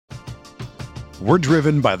We're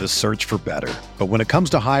driven by the search for better. But when it comes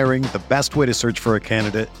to hiring, the best way to search for a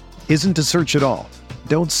candidate isn't to search at all.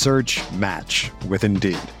 Don't search, match with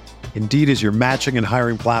Indeed. Indeed is your matching and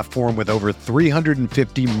hiring platform with over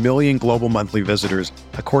 350 million global monthly visitors,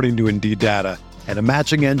 according to Indeed data, and a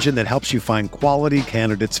matching engine that helps you find quality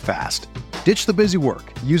candidates fast. Ditch the busy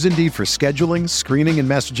work. Use Indeed for scheduling, screening, and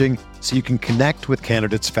messaging so you can connect with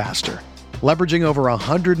candidates faster. Leveraging over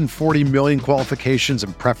 140 million qualifications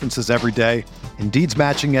and preferences every day, Indeed's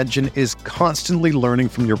matching engine is constantly learning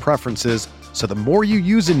from your preferences, so the more you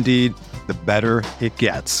use Indeed, the better it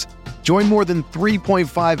gets. Join more than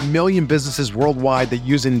 3.5 million businesses worldwide that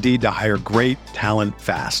use Indeed to hire great talent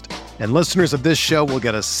fast. And listeners of this show will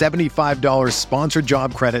get a $75 sponsored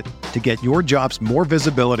job credit to get your jobs more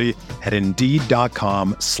visibility at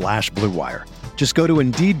Indeed.com/Blue Wire. Just go to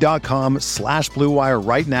Indeed.com/Blue Wire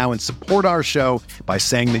right now and support our show by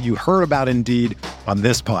saying that you heard about Indeed on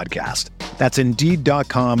this podcast. That's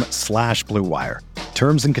Indeed.com/Blue Wire.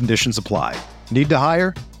 Terms and conditions apply. Need to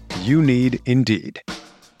hire? You need Indeed.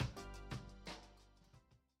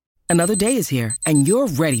 Another day is here, and you're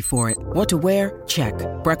ready for it. What to wear? Check.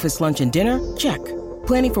 Breakfast, lunch, and dinner? Check.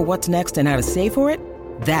 Planning for what's next and how to save for it?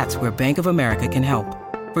 That's where Bank of America can help.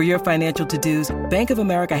 For your financial to-dos, Bank of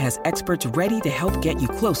America has experts ready to help get you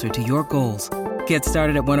closer to your goals. Get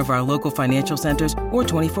started at one of our local financial centers or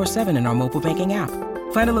 24/7 in our mobile banking app.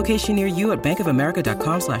 Find a location near you at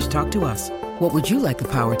bankofamerica.com/talktous. What would you like the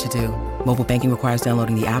power to do? Mobile banking requires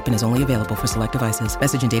downloading the app and is only available for select devices.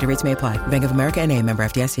 Message and data rates may apply. Bank of America N.A., member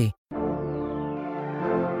FDIC.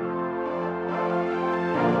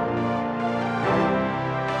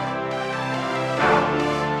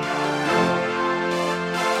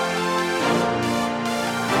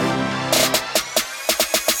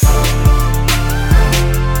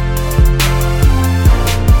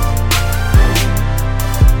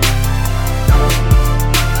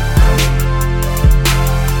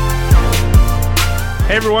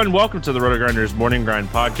 Hey everyone, welcome to the RotoGrinders Morning Grind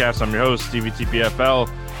Podcast. I'm your host, Stevie TPFL.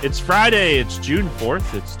 It's Friday, it's June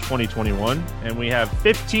 4th, it's 2021, and we have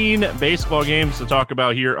 15 baseball games to talk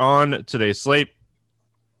about here on today's slate.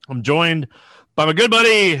 I'm joined by my good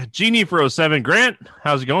buddy, Genie for 07. Grant,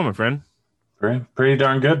 how's it going, my friend? Pretty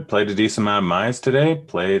darn good. Played a decent amount of Mize today,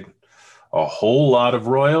 played a whole lot of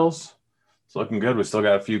Royals. It's looking good. We still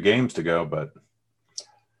got a few games to go, but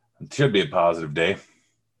it should be a positive day.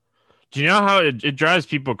 Do you know how it drives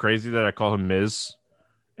people crazy that I call him Miz?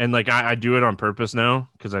 And like I do it on purpose now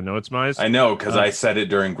because I know it's Mize. I know because I said it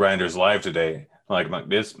during Grinders Live today. Like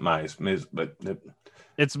this Mize, but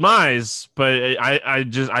it's Mize, but I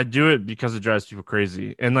do it because it drives people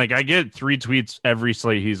crazy. And like I get 3 tweets every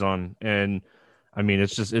slate he's on, and I mean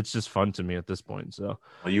it's just fun to me at this point. So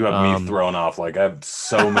well, you have me thrown off. Like I have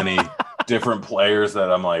so many different players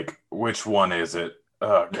that I'm like, which one is it?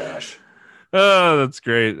 Oh gosh. Oh, that's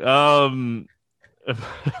great.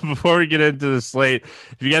 Before we get into the slate,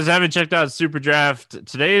 if you guys haven't checked out Super Draft,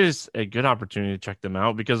 today is a good opportunity to check them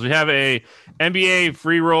out because we have a NBA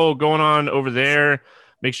free roll going on over there.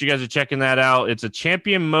 Make sure you guys are checking that out. It's a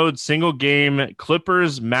champion mode single game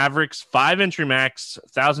Clippers Mavericks 5 entry max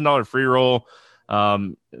 $1,000 free roll.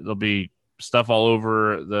 There'll be stuff all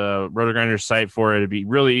over the RotoGrinders site for it. It'd be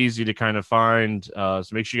really easy to kind of find. So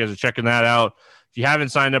make sure you guys are checking that out. If you haven't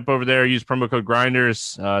signed up over there, use promo code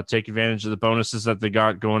Grinders. Take advantage of the bonuses that they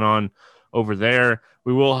got going on over there.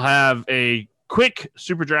 We will have a quick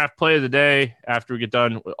Super Draft play of the day after we get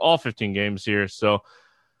done with all 15 games here. So,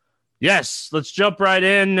 yes, let's jump right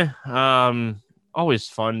in. Always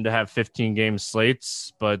fun to have 15-game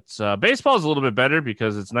slates, but baseball is a little bit better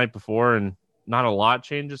because it's night before and not a lot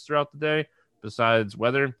changes throughout the day besides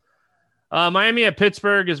weather. Miami at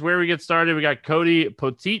Pittsburgh is where we get started. We got Cody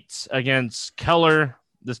Poteet against Keller.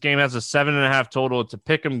 This game has a 7.5 total. It's a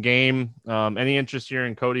pick'em game. Any interest here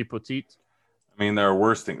in Cody Poteet? I mean, there are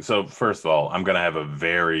worse things. So first of all, I'm going to have a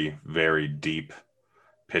very, very deep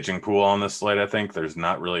pitching pool on this slate. I think there's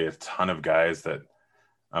not really a ton of guys that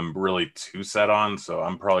I'm really too set on. So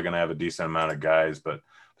I'm probably going to have a decent amount of guys, but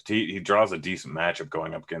he draws a decent matchup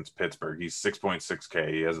going up against Pittsburgh. He's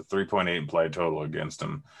 6.6K. He has a 3.8 implied total against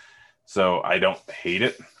him. So I don't hate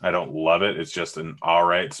it. I don't love it. It's just an all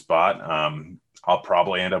right spot. I'll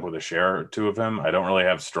probably end up with a share or two of him. I don't really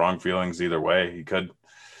have strong feelings either way.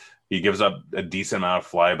 He gives up a decent amount of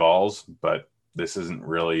fly balls, but this isn't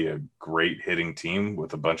really a great hitting team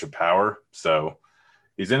with a bunch of power. So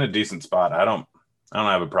he's in a decent spot. I don't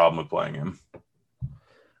have a problem with playing him.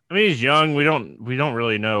 I mean, he's young. We don't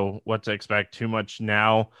really know what to expect too much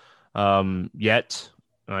now yet.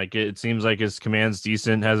 Like it seems like his command's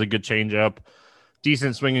decent, has a good changeup.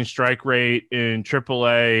 decent swinging strike rate in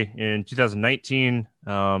AAA in 2019.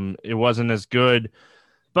 It wasn't as good,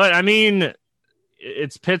 but I mean,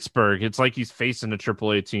 it's Pittsburgh. It's like he's facing a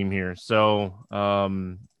AAA team here. So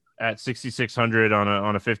at 6,600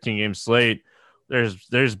 on a 15 game slate,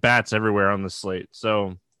 there's bats everywhere on the slate.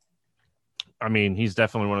 So I mean, he's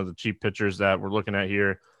definitely one of the cheap pitchers that we're looking at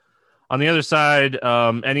here. On the other side,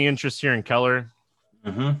 any interest here in Keller?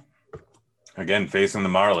 Mm-hmm. Again, facing the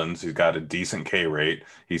Marlins, he's got a decent K rate.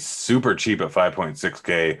 He's super cheap at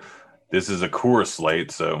 5.6K. This is a Coors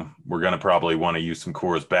slate, so we're going to probably want to use some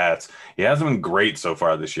Coors bats. He hasn't been great so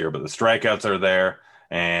far this year, but the strikeouts are there,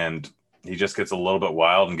 and he just gets a little bit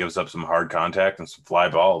wild and gives up some hard contact and some fly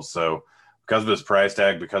balls. So because of his price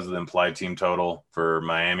tag, because of the implied team total for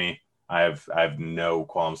Miami, I have no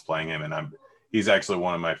qualms playing him, and he's actually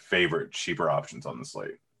one of my favorite cheaper options on the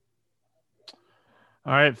slate.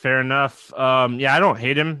 All right, fair enough. Yeah, I don't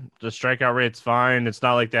hate him. The strikeout rate's fine. It's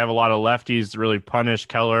not like they have a lot of lefties to really punish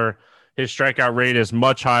Keller. His strikeout rate is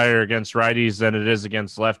much higher against righties than it is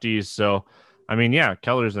against lefties. So, I mean, yeah,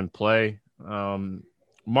 Keller's in play.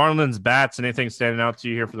 Marlins bats, anything standing out to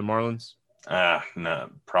you here for the Marlins? No,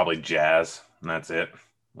 probably Jazz, and that's it.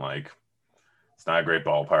 Like, it's not a great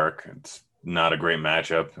ballpark. It's not a great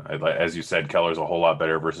matchup. As you said, Keller's a whole lot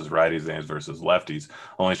better versus righties than he is versus lefties.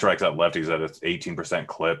 Only strikes out lefties at its 18%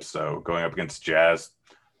 clip. So going up against Jazz,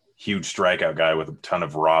 huge strikeout guy with a ton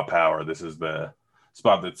of raw power. This is the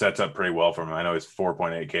spot that sets up pretty well for him. I know he's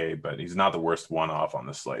 4.8K, but he's not the worst one off on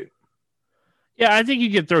the slate. Yeah, I think you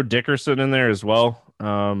could throw Dickerson in there as well.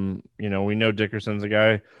 We know Dickerson's a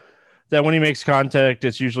guy that when he makes contact,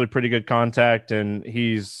 it's usually pretty good contact, and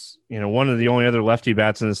he's one of the only other lefty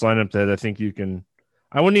bats in this lineup that I think you can,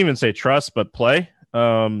 I wouldn't even say trust, but play.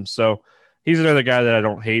 So he's another guy that I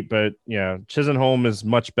don't hate, but yeah, Chisenholm is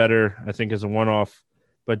much better, I think, as a one-off.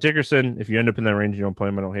 But Dickerson, if you end up in that range, you don't play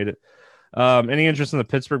him, I don't hate it. Any interest in the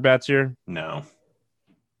Pittsburgh bats here? No.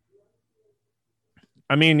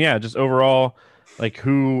 I mean, yeah, just overall, like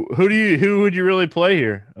who would you really play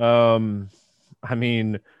here? I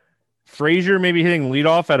mean, Frazier maybe hitting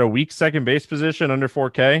leadoff at a weak second base position under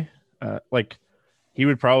 4K. He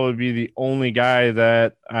would probably be the only guy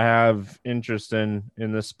that I have interest in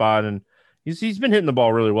this spot, and he's been hitting the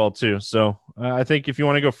ball really well too. So I think if you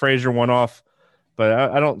want to go Frazier one off, but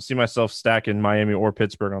I don't see myself stacking Miami or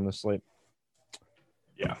Pittsburgh on this slate.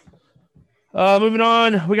 Yeah. Moving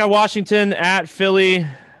on, we got Washington at Philly.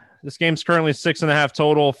 This game's currently 6.5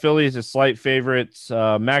 total. Philly's a slight favorite.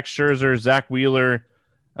 Max Scherzer, Zach Wheeler,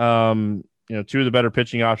 two of the better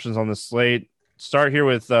pitching options on the slate. Start here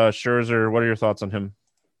with Scherzer. What are your thoughts on him?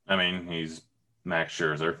 I mean, he's Max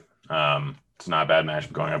Scherzer. It's not a bad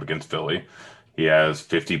matchup going up against Philly. He has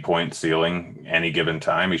 50-point ceiling any given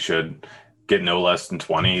time. He should get no less than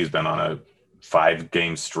 20. He's been on a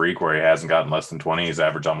 5-game streak where he hasn't gotten less than 20. He's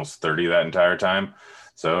averaged almost 30 that entire time.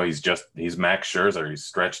 So he's Max Scherzer. He's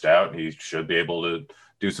stretched out. He should be able to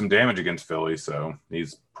do some damage against Philly. So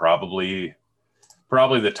he's probably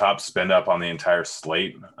the top spend up on the entire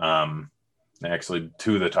slate. Actually,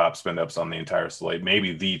 two of the top spend ups on the entire slate,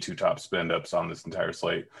 maybe the two top spend ups on this entire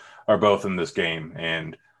slate, are both in this game.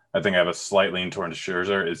 And I think I have a slight lean towards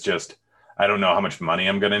Scherzer. It's just, I don't know how much money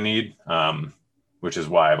I'm going to need, which is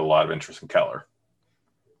why I have a lot of interest in Keller.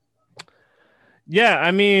 Yeah,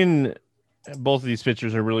 I mean, both of these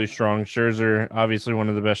pitchers are really strong. Scherzer, obviously one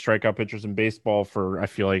of the best strikeout pitchers in baseball for, I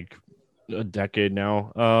feel like, a decade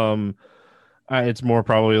now. It's more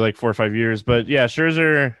probably like 4 or 5 years. But yeah,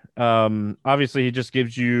 Scherzer, obviously he just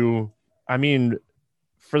gives you, I mean,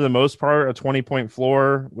 for the most part, a 20-point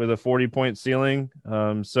floor with a 40-point ceiling.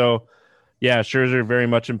 So yeah, Scherzer very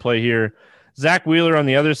much in play here. Zach Wheeler on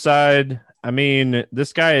the other side, I mean,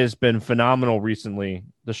 this guy has been phenomenal recently.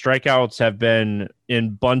 The strikeouts have been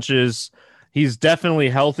in bunches. He's definitely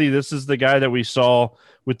healthy. This is the guy that we saw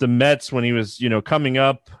with the Mets when he was, coming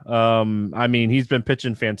up. I mean, he's been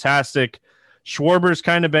pitching fantastic. Schwarber's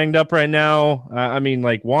kind of banged up right now. I mean,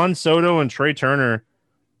 like Juan Soto and Trey Turner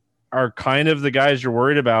are kind of the guys you're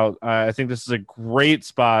worried about. I think this is a great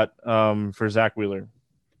spot for Zach Wheeler.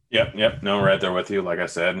 Yep. No, right there with you. Like I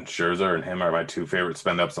said, Scherzer and him are my two favorite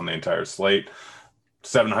spend ups on the entire slate.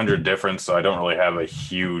 700 difference, so I don't really have a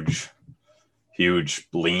huge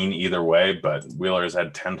lean either way, but Wheeler has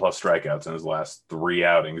had 10 plus strikeouts in his last 3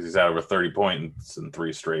 outings. He's had over 30 points in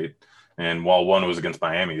 3 straight. And while one was against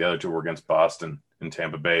Miami, the other 2 were against Boston and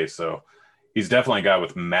Tampa Bay. So he's definitely a guy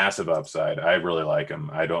with massive upside. I really like him.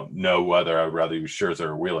 I don't know whether I'd rather use Scherzer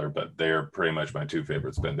or Wheeler, but they're pretty much my 2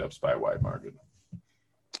 favorite spend ups by a wide margin.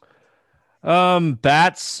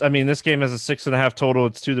 Bats. I mean, this game has a 6.5 total.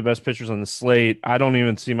 It's two of the best pitchers on the slate. I don't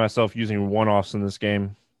even see myself using one-offs in this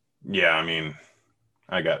game. Yeah, I mean,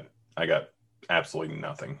 I got absolutely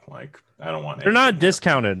nothing. Like, I don't want They're not anything here.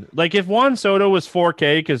 discounted. Like if Juan Soto was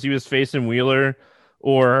 4K because he was facing Wheeler,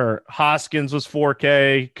 or Hoskins was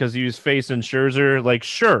 4K because he was facing Scherzer, like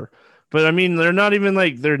sure. But I mean, they're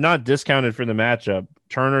not discounted for the matchup.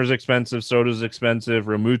 Turner's expensive, Soto's expensive,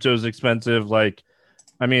 Ramuto's expensive. Like,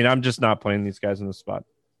 I mean, I'm just not playing these guys in the spot.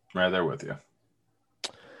 Right there with you.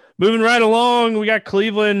 Moving right along, we got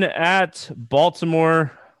Cleveland at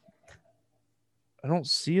Baltimore. I don't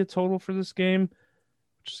see a total for this game,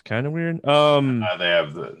 which is kind of weird. They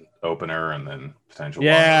have the opener and then potential.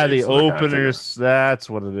 Yeah, the so openers. That's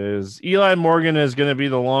what it is. Eli Morgan is going to be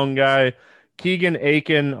the long guy. Keegan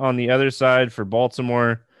Aiken on the other side for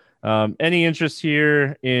Baltimore. Any interest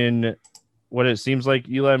here in what it seems like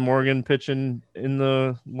Eli Morgan pitching in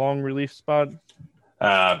the long relief spot?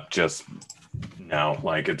 Just no.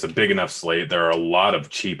 Like, it's a big enough slate. There are a lot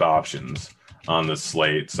of cheap options on the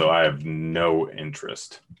slate, so I have no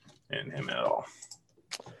interest in him at all.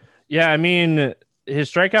 Yeah, I mean,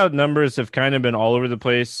 his strikeout numbers have kind of been all over the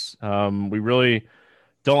place. We really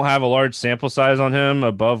don't have a large sample size on him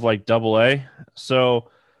above like AA.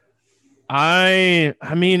 So I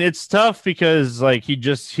mean, it's tough because like he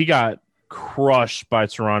got crushed by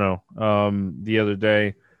Toronto the other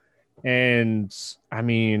day. And I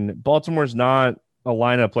mean, Baltimore's not a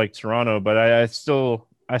lineup like Toronto, but I still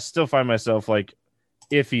find myself like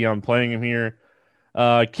iffy on playing him here.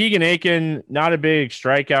 Keegan Aiken, not a big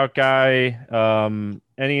strikeout guy.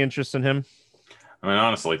 Any interest in him? I mean,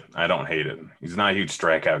 honestly, I don't hate it. He's not a huge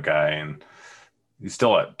strikeout guy, and he's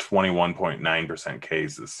still at 21.9%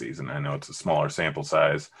 Ks this season. I know it's a smaller sample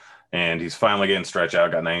size, and he's finally getting stretched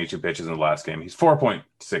out. Got 92 pitches in the last game. He's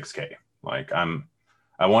 4.6K. Like,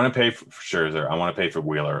 I want to pay for Scherzer. I want to pay for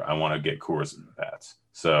Wheeler. I want to get Coors in the bats.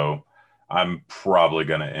 So I'm probably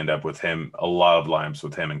going to end up with him. A lot of lineups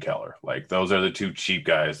with him and Keller. Like, those are the two cheap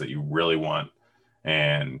guys that you really want,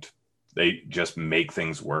 and they just make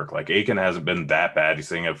things work. Like, Aiken hasn't been that bad. He's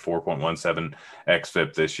sitting at 4.17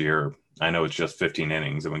 xFIP this year. I know it's just 15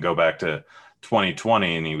 innings, and we go back to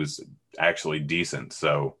 2020, and he was actually decent.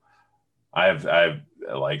 So I'm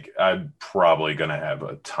probably going to have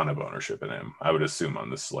a ton of ownership in him, I would assume, on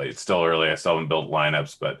this slate. It's still early. I still haven't built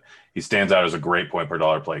lineups, but he stands out as a great point per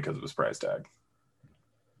dollar play because of his price tag.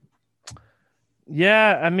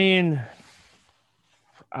 Yeah, I mean,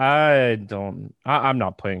 I'm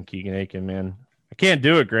not playing Keegan Aiken, man. I can't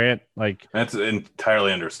do it, Grant. Like, that's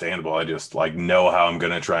entirely understandable. I just know how I'm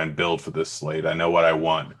going to try and build for this slate. I know what I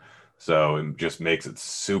want. So it just makes it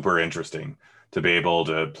super interesting to be able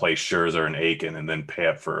to play Scherzer and Aiken and then pay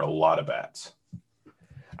up for a lot of bats.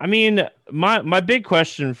 I mean, my big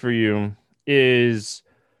question for you is,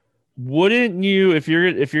 wouldn't you, if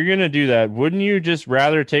you're going to do that, wouldn't you just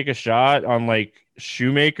rather take a shot on like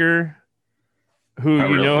Shoemaker, who Not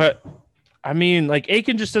you really. know, I mean, like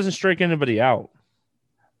Aiken just doesn't strike anybody out.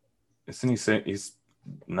 Isn't he saying he's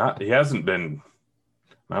not? He hasn't been.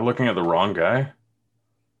 Am I looking at the wrong guy?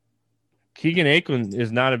 Keegan Aiken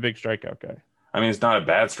is not a big strikeout guy. I mean, he's not a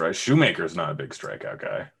bad strike. Shoemaker's not a big strikeout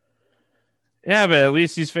guy. Yeah, but at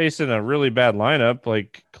least he's facing a really bad lineup.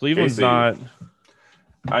 Like Cleveland's KC. not.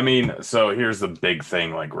 I mean, so here's the big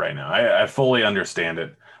thing. Like right now, I fully understand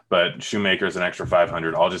it, but Shoemaker's an extra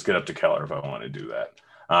 500. I'll just get up to Keller if I want to do that.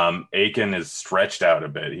 Aiken is stretched out a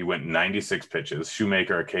bit. He went 96 pitches.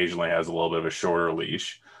 Shoemaker occasionally has a little bit of a shorter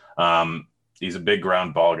leash. He's a big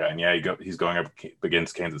ground ball guy. And yeah, he's going up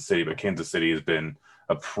against Kansas City, but Kansas City has been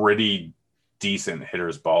a pretty decent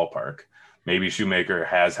hitter's ballpark. Maybe Shoemaker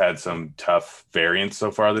has had some tough variants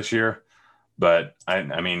so far this year, but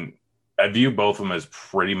I mean, I view both of them as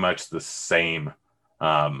pretty much the same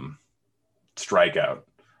strikeout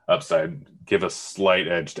upside. Give a slight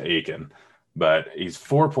edge to Aiken, but he's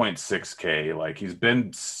 4.6K. Like, he's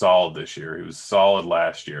been solid this year. He was solid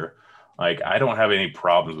last year. Like, I don't have any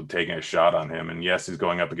problems with taking a shot on him. And yes, he's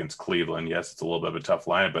going up against Cleveland. Yes, it's a little bit of a tough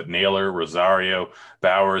lineup, but Naylor, Rosario,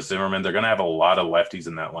 Bauer, Zimmerman, they're going to have a lot of lefties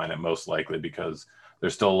in that lineup, most likely, because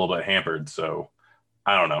they're still a little bit hampered. So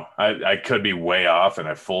I don't know. I could be way off, and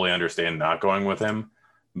I fully understand not going with him.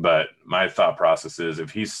 But my thought process is,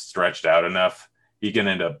 if he's stretched out enough, he can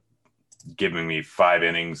end up giving me 5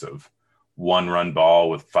 innings of 1-run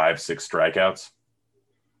ball with 5-6 strikeouts.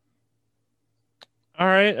 All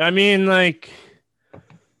right. I mean, like,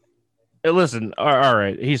 listen. All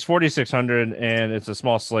right. He's 4,600, and it's a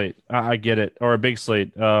small slate. I get it, or a big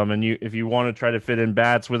slate. And if you want to try to fit in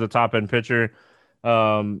bats with a top end pitcher,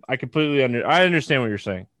 I completely I understand what you're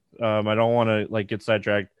saying. I don't want to like get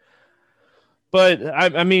sidetracked. But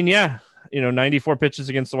I mean, yeah, 94 pitches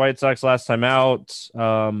against the White Sox last time out.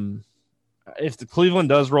 If the Cleveland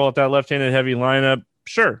does roll out that left-handed heavy lineup,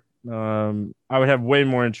 sure. I would have way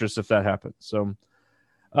more interest if that happens. So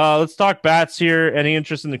let's talk bats here. Any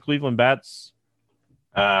interest in the Cleveland bats?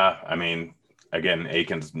 I mean, again,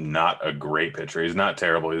 Aiken's not a great pitcher. He's not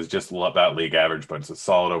terrible. He's just about league average, but it's a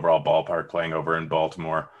solid overall ballpark playing over in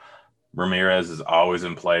Baltimore. Ramirez is always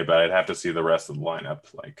in play, but I'd have to see the rest of the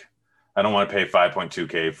lineup. Like, I don't want to pay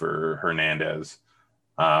 5.2K for Hernandez.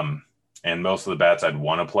 And most of the bats I'd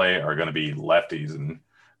want to play are going to be lefties, and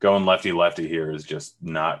going lefty here is just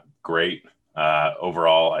not great.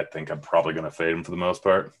 Overall, I think I'm probably going to fade him for the most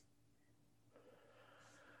part.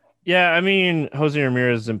 Yeah, I mean, Jose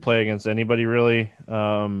Ramirez didn't play against anybody really.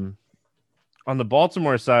 On the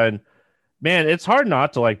Baltimore side, man, it's hard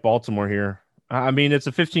not to like Baltimore here. I mean, it's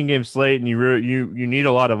a 15-game slate, and you need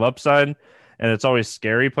a lot of upside, and it's always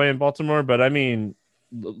scary playing Baltimore. But I mean,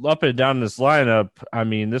 up and down this lineup, I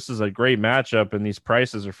mean, this is a great matchup, and these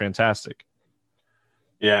prices are fantastic.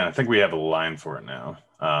 Yeah, I think we have a line for it now.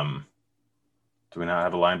 Do we not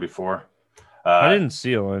have a line before? I didn't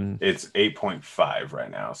see one. It's 8.5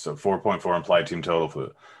 right now, so 4.4 implied team total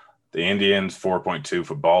for the Indians, 4.2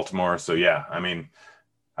 for Baltimore. So yeah, I mean,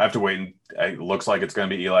 I have to wait. It looks like it's going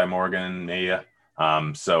to be Eli Morgan and Maya.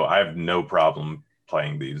 So I have no problem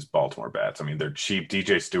playing these Baltimore bats. I mean, they're cheap.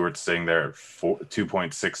 DJ Stewart's sitting there at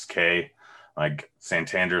 2.6K. Like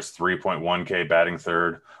Santander's 3.1K batting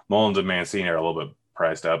third. Mullins and Mancini are a little bit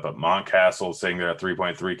priced up, but Montcastle sitting there at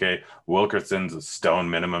 3.3K. Wilkerson's a stone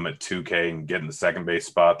minimum at 2K and getting the second base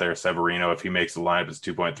spot there. Severino, if he makes the lineup, is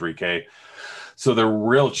 2.3K. So they're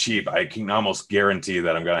real cheap. I can almost guarantee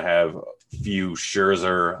that I'm going to have a few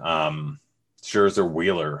Scherzer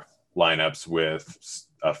Wheeler lineups with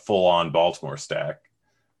a full-on Baltimore stack.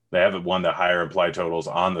 They haven't won the higher implied totals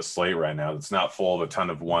on the slate right now. It's not full of a ton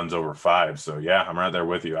of ones over 5. So yeah, I'm right there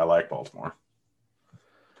with you. I like Baltimore.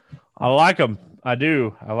 I like them. I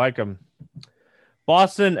do. I like them.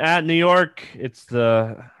 Boston at New York. It's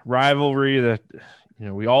the rivalry that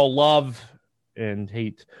we all love and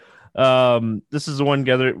hate. This is the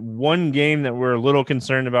one game that we're a little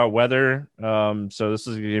concerned about weather. So this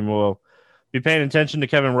is a game we'll be paying attention to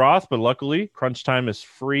Kevin Roth, but luckily Crunch Time is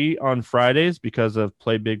free on Fridays because of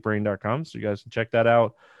playbigbrain.com. So you guys can check that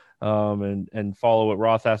out and follow what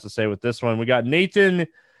Roth has to say with this one. We got Nathan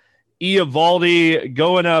Eovaldi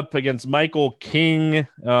going up against Michael King.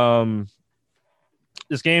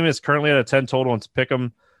 This game is currently at a 10 total. It's pick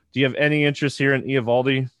 'em. Do you have any interest here in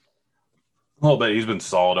Eovaldi? A little bit. He's been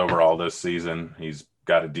solid overall this season. He's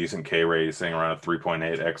got a decent K rating, around a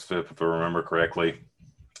 3.8 xFIP, if I remember correctly.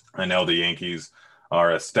 I know the Yankees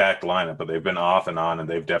are a stacked lineup, but they've been off and on, and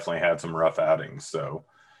they've definitely had some rough outings. So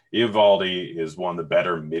Eovaldi is one of the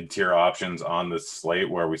better mid-tier options on this slate,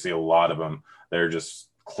 where we see a lot of them. They're just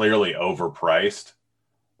clearly overpriced,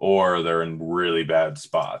 or they're in really bad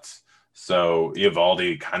spots. So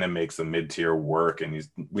Eovaldi kind of makes the mid-tier work, and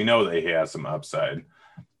we know that he has some upside.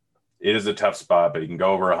 It is a tough spot, but he can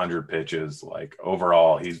go over 100 pitches. Like,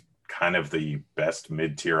 overall, he's kind of the best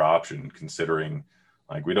mid-tier option, considering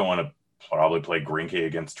like we don't want to probably play Greinke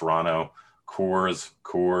against Toronto. Coors,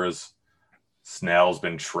 Snell's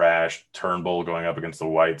been trashed. Turnbull going up against the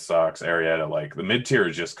White Sox. Arrieta, like the mid-tier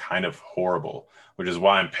is just kind of horrible, which is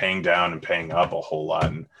why I'm paying down and paying up a whole lot.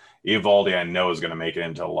 And Eovaldi, I know, is going to make it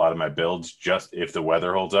into a lot of my builds just if the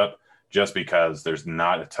weather holds up, just because there's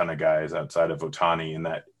not a ton of guys outside of Ohtani in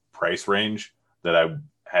that price range that I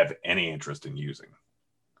have any interest in using.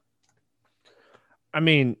 I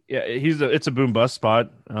mean, yeah, it's a boom bust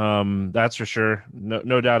spot. That's for sure.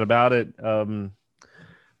 No doubt about it.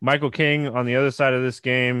 Michael King on the other side of this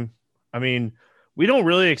game. I mean, we don't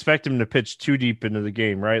really expect him to pitch too deep into the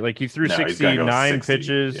game, right? Like he threw 69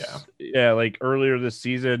 pitches. Yeah, like earlier this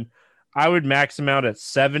season. I would max him out at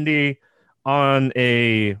 70 on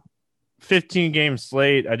a 15-game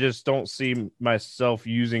slate. I just don't see myself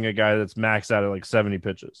using a guy that's maxed out at like 70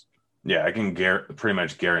 pitches. Yeah, I can pretty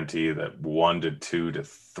much guarantee that 1 to 2 to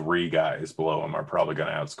 3 guys below him are probably going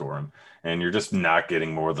to outscore him. And you're just not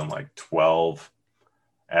getting more than like 12,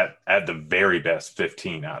 at the very best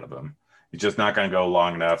 15 out of him. He's just not going to go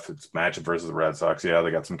long enough. It's matchup versus the Red Sox. Yeah, they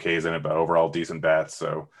got some Ks in it, but overall decent bats.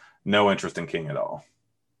 So no interest in King at all.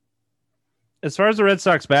 As far as the Red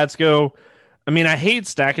Sox bats go, I mean, I hate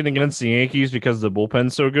stacking against the Yankees because the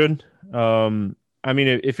bullpen's so good. I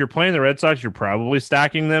mean, if you're playing the Red Sox, you're probably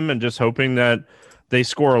stacking them and just hoping that they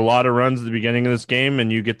score a lot of runs at the beginning of this game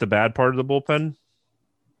and you get the bad part of the bullpen.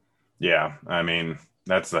 Yeah, I mean,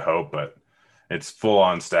 that's the hope, but it's full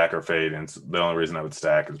on stack or fade. And the only reason I would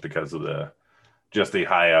stack is because of the just the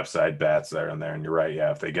high upside bats there and there. And you're right.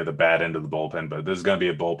 Yeah. If they get the bad end of the bullpen, but this is going to be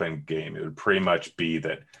a bullpen game. It would pretty much be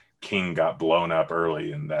that King got blown up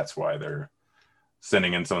early, and that's why they're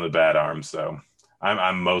sending in some of the bad arms. So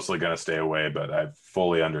I'm mostly going to stay away, but I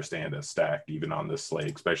fully understand a stack even on this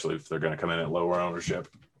slate, especially if they're going to come in at lower ownership.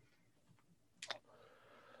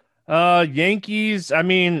 Yankees. I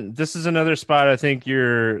mean, this is another spot I think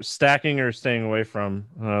you're stacking or staying away from.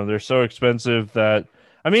 They're so expensive that,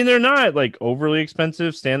 I mean, they're not like overly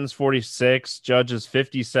expensive. Stanton's 46, Judge is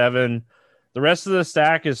 57. The rest of the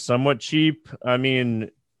stack is somewhat cheap. I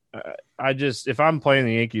mean, if I'm playing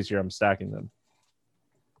the Yankees here, I'm stacking them.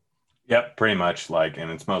 Yep, pretty much.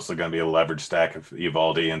 And it's mostly going to be a leverage stack if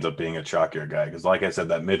Eovaldi ends up being a chalkier guy. Because, like I said,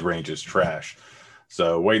 that mid range is trash.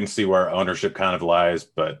 So wait and see where ownership kind of lies.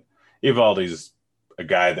 But Eovaldi's a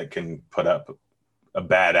guy that can put up a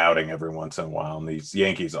bad outing every once in a while. And these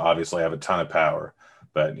Yankees obviously have a ton of power.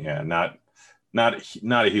 But yeah, not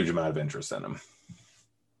a huge amount of interest in him.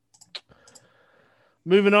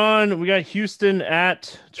 Moving on, we got Houston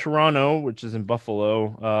at Toronto, which is in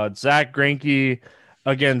Buffalo. Zach Greinke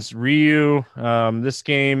against Ryu. This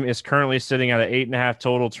game is currently sitting at an 8.5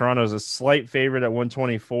 total. Toronto is a slight favorite at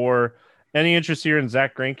 124. Any interest here in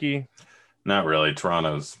Zach Greinke? Not really.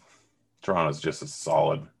 Toronto's just a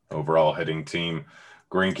solid overall hitting team.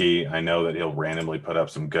 Greinke, I know that he'll randomly put up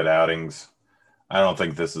some good outings. I don't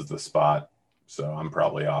think this is the spot, so I'm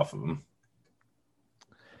probably off of him.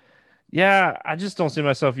 Yeah, I just don't see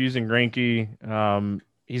myself using Greinke.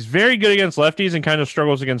 He's very good against lefties and kind of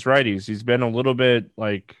struggles against righties. He's been a little bit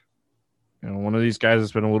one of these guys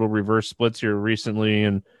that's been a little reverse splits here recently,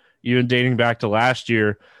 and even dating back to last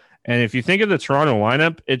year. And if you think of the Toronto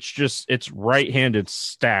lineup, it's right-handed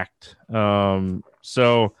stacked.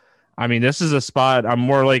 So, I mean, this is a spot I'm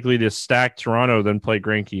more likely to stack Toronto than play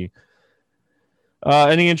Greinke.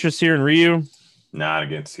 Any interest here in Ryu? Not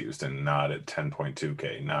against Houston, not at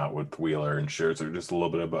 10.2K, not with Wheeler and Scherzer, just a little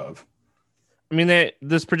bit above. I mean,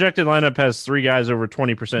 this projected lineup has 3 guys over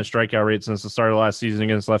 20% strikeout rate since the start of last season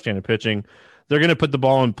against left-handed pitching. They're going to put the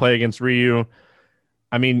ball in play against Ryu.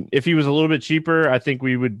 I mean, if he was a little bit cheaper, I think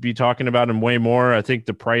we would be talking about him way more. I think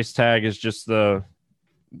the price tag is just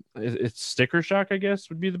it's sticker shock, I guess,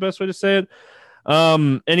 would be the best way to say it.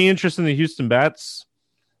 Any interest in the Houston Bats?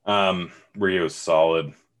 Ryu is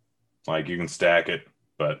solid. You can stack it,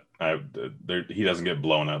 but he doesn't get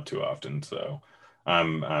blown up too often, so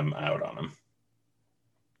I'm out on him.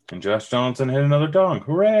 And Josh Johnson hit another dong.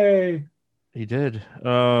 Hooray! He did.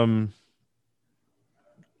 I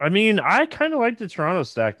mean, I kind of like the Toronto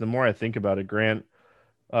stack the more I think about it, Grant.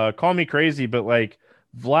 Call me crazy, but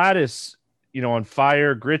Vlad is, on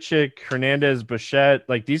fire. Grichuk, Hernandez, Bichette,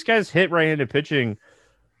 these guys hit right-handed pitching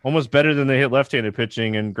almost better than they hit left-handed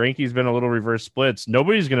pitching, and Greinke's been a little reverse splits.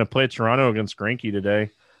 Nobody's going to play Toronto against Greinke today.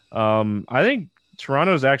 I think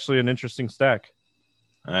Toronto's actually an interesting stack.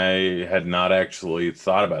 I had not actually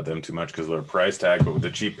thought about them too much because of their price tag, but with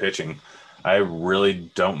the cheap pitching, I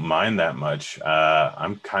really don't mind that much.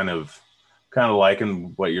 I'm kind of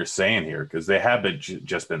liking what you're saying here because they have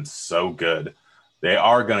just been so good. They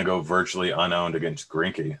are going to go virtually unowned against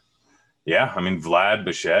Greinke. Yeah, I mean, Vlad,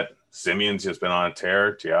 Bichette, Simeon's just been on a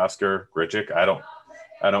tear. Teoscar, Grichuk.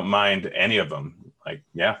 I don't mind any of them. I'm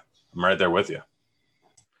right there with you.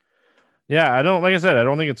 Yeah, I don't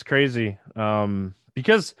think it's crazy.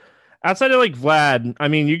 Because outside of Vlad, I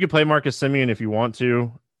mean, you could play Marcus Semien if you want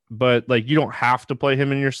to, but you don't have to play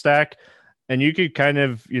him in your stack. And you could kind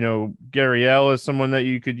of, Gurriel is someone that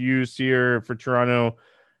you could use here for Toronto.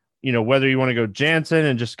 Whether you want to go Jansen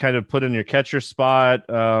and just kind of put in your catcher spot,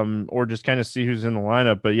 or just kind of see who's in the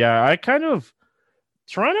lineup. But yeah, Toronto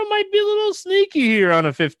might be a little sneaky here on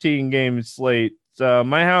a 15-game slate.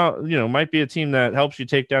 Might be a team that helps you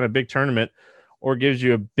take down a big tournament or gives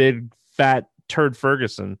you a big fat turd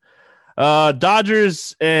Ferguson.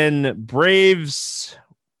 Dodgers and Braves.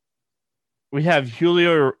 We have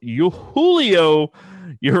Julio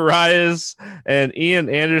Urias and Ian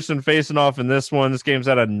Anderson facing off in this one. This game's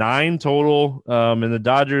at a 9 total, and the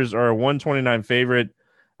Dodgers are a 129 favorite.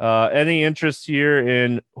 Any interest here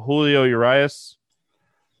in Julio Urias?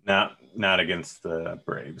 Not against the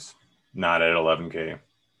Braves. Not at 11K.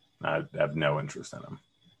 I have no interest in him.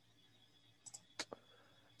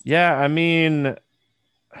 Yeah, I mean,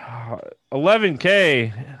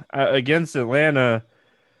 11K against Atlanta,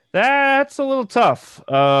 that's a little tough.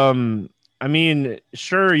 I mean,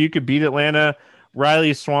 sure, you could beat Atlanta.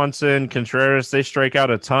 Riley, Swanson, Contreras, they strike out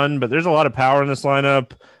a ton, but there's a lot of power in this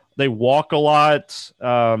lineup. They walk a lot.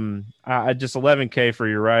 I just 11K for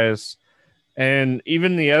Urias. And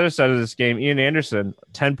even the other side of this game, Ian Anderson,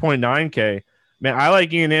 10.9K. Man, I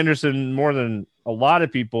like Ian Anderson more than a lot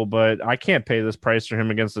of people, but I can't pay this price for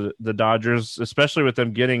him against the Dodgers, especially with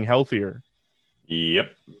them getting healthier.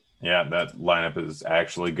 Yep. Yeah, that lineup is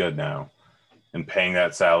actually good now. And paying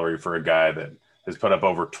that salary for a guy that has put up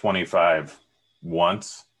over 25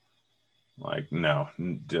 once, like, no,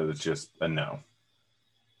 it's just a no.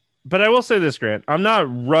 But I will say this, Grant. I'm not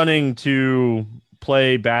running to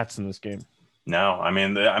play bats in this game. No, I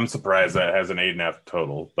mean, I'm surprised that it has an 8.5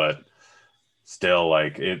 total, but still,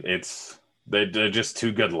 like, they're just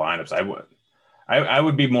two good lineups. I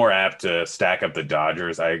would be more apt to stack up the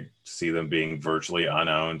Dodgers. I see them being virtually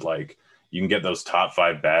unowned. Like, you can get those top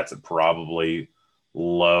 5 bats at probably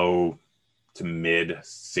low to mid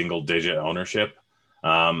single digit ownership.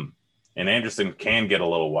 And Anderson can get a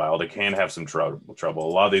little wild. It can have some trouble.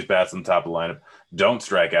 A lot of these bats on the top of the lineup don't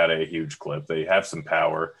strike out at a huge clip. They have some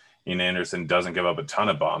power. Ian Anderson doesn't give up a ton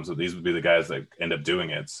of bombs, but these would be the guys that end up doing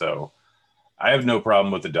it. So I have no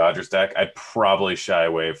problem with the Dodger stack. I'd probably shy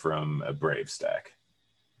away from a Brave stack.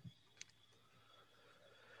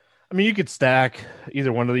 I mean, you could stack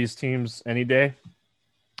either one of these teams any day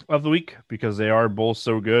of the week because they are both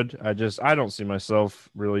so good. I don't see myself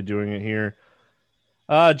really doing it here.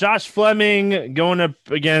 Josh Fleming going up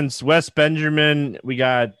against Wes Benjamin. We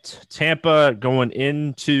got Tampa going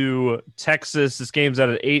into Texas. This game's at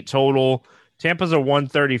an 8 total. Tampa's a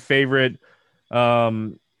 130 favorite.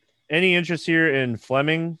 Any interest here in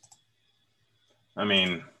Fleming? I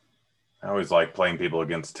mean, I always like playing people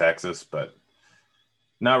against Texas, but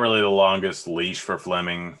not really the longest leash for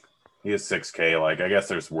Fleming. He is 6K. Like, I guess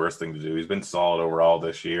there's worse thing to do. He's been solid overall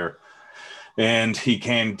this year. And he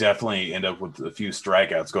can definitely end up with a few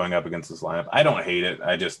strikeouts going up against this lineup. I don't hate it.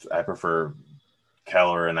 I prefer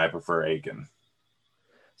Keller and I prefer Aiken.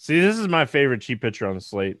 See, this is my favorite cheap pitcher on the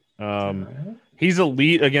slate. He's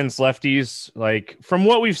elite against lefties. Like, from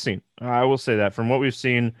what we've seen, I will say that from what we've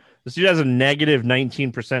seen, this dude has a negative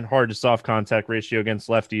 19% hard to soft contact ratio against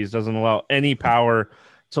lefties. Doesn't allow any power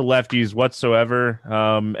to lefties whatsoever.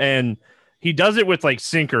 And he does it with like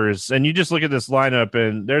sinkers, and you just look at this lineup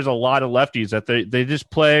and there's a lot of lefties that they just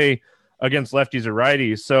play against lefties or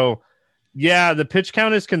righties. So yeah, the pitch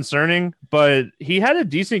count is concerning, but he had a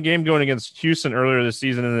decent game going against Houston earlier this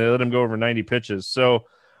season and they let him go over 90 pitches. So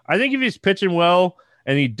I think if he's pitching well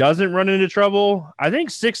and he doesn't run into trouble, I think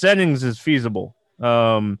 6 innings is feasible.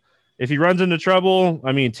 If he runs into trouble,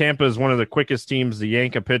 I mean, Tampa is one of the quickest teams to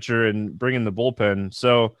yank a pitcher and bring in the bullpen.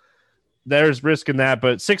 So there's risk in that,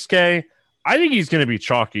 but 6K, I think he's going to be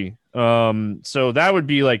chalky. So that would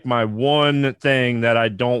be like my one thing that I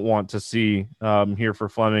don't want to see here for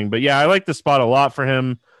Fleming. But yeah, I like the spot a lot for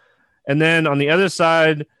him. And then on the other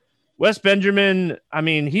side, Wes Benjamin, I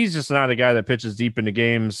mean, he's just not a guy that pitches deep into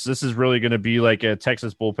games. This is really going to be like a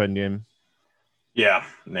Texas bullpen game. Yeah,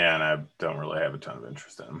 and I don't really have a ton of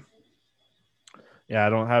interest in him. Yeah, I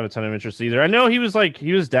don't have a ton of interest either. I know he was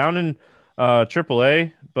down in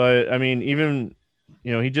AAA, but I mean, even,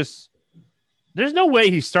 there's no way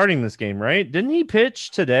he's starting this game, right? Didn't he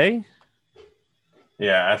pitch today?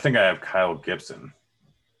 Yeah, I think I have Kyle Gibson.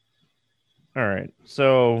 All right.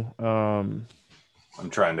 So I'm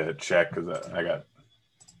trying to check because I got.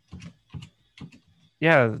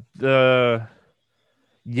 Yeah, the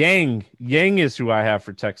Yang is who I have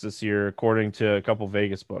for Texas here, according to a couple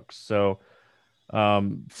Vegas books. So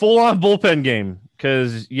full on bullpen game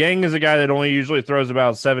because Yang is a guy that only usually throws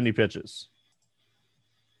about 70 pitches.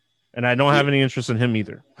 And I don't have any interest in him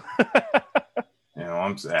either. I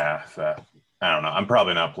don't know. I'm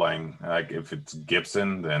probably not playing. Like, if it's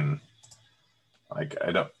Gibson, then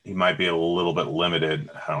he might be a little bit limited.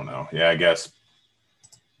 I don't know. Yeah, I guess.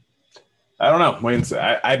 I don't know. Wait and see.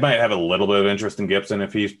 I might have a little bit of interest in Gibson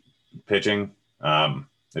if he's pitching.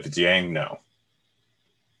 If it's Yang, no.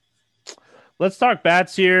 Let's talk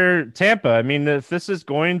bats here. Tampa. I mean, if this is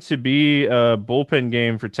going to be a bullpen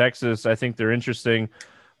game for Texas, I think they're interesting.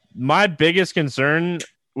 My biggest concern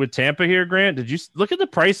with Tampa here, Grant, did you look at the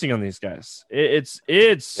pricing on these guys? It's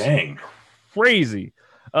Dang. Crazy.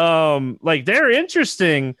 Like, they're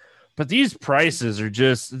interesting, but these prices are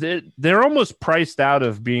just they're almost priced out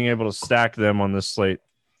of being able to stack them on this slate.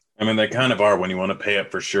 I mean, they kind of are when you want to pay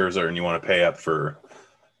up for Scherzer and you want to pay up for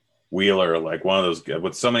Wheeler, like one of those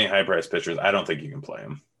with so many high price pitchers. I don't think you can play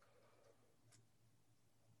them.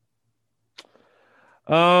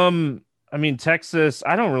 I mean, Texas,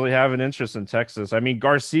 I don't really have an interest in Texas. I mean,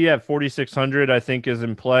 Garcia at 4,600, I think, is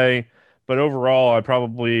in play. But overall, I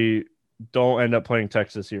probably don't end up playing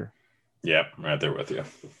Texas here. Yeah, right there with you.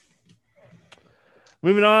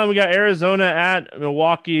 Moving on, we got Arizona at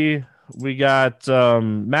Milwaukee. We got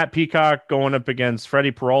Matt Peacock going up against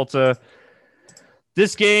Freddie Peralta.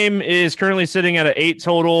 This game is currently sitting at an 8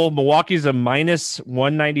 total. Milwaukee's a minus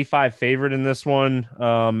 195 favorite in this one.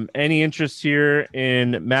 Any interest here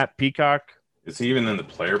in Matt Peacock? Is he even in the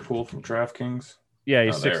player pool from DraftKings? Yeah,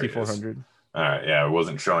 he's 6,400. All right, yeah, it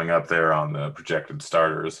wasn't showing up there on the projected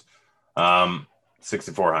starters.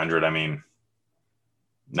 6,400. I mean,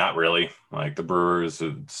 not really. Like the Brewers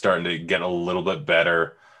are starting to get a little bit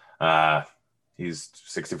better. He's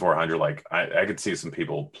 6,400. Like I could see some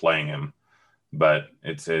people playing him, but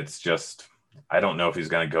it's just I don't know if he's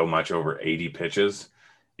going to go much over 80 pitches.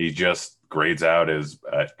 He just grades out as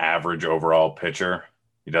an average overall pitcher.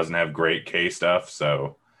 He doesn't have great K stuff,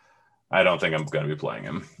 so I don't think I'm going to be playing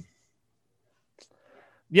him.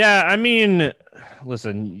 Yeah, I mean,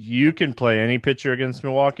 listen, you can play any pitcher against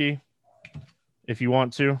Milwaukee if you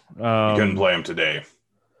want to. You couldn't play him today.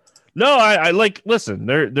 No, I like. Listen,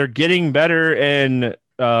 they're getting better, and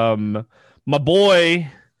my boy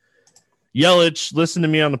Yelich listened to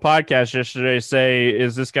me on the podcast yesterday. Say,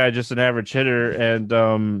 is this guy just an average hitter?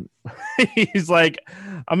 And he's like,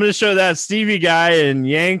 I'm going to show that Stevie guy and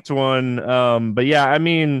yanked one. But yeah, I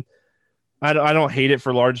mean, I don't hate it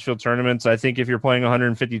for large field tournaments. I think if you're playing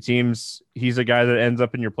 150 teams, he's a guy that ends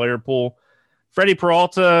up in your player pool. Freddie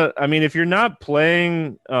Peralta, I mean, if you're not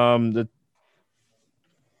playing Scherzer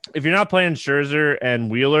and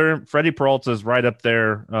Wheeler, Freddie Peralta is right up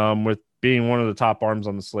there with being one of the top arms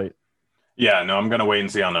on the slate. Yeah, no, I'm going to wait and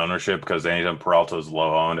see on ownership because anytime Peralta is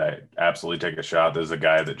low owned, I absolutely take a shot. This is a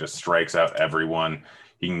guy that just strikes out everyone.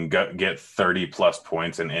 He can get 30 plus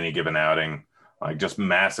points in any given outing. Like just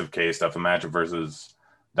massive K stuff. A matchup versus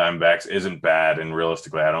Diamondbacks isn't bad, and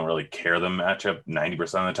realistically, I don't really care the matchup 90%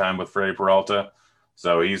 of the time with Freddie Peralta.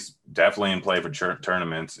 So he's definitely in play for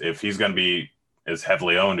tournaments. If he's going to be as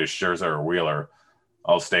heavily owned as Scherzer or Wheeler,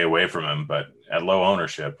 I'll stay away from him. But at low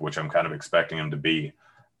ownership, which I'm kind of expecting him to be,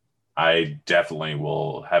 I definitely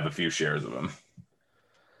will have a few shares of him.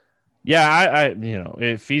 Yeah, I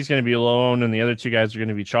if he's going to be low owned and the other two guys are going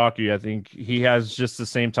to be chalky, I think he has just the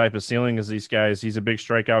same type of ceiling as these guys. He's a big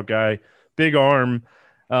strikeout guy, big arm,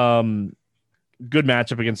 good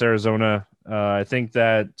matchup against Arizona. I think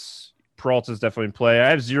that Peralta is definitely in play. I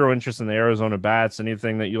have zero interest in the Arizona bats.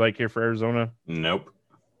 Anything that you like here for Arizona? Nope.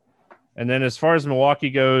 And then as far as Milwaukee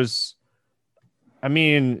goes, I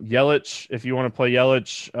mean, Yelich, if you want to play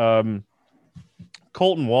Yelich,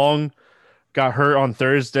 Colton Wong got hurt on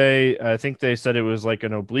Thursday. I think they said it was like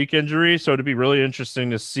an oblique injury. So it'd be really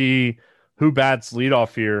interesting to see who bats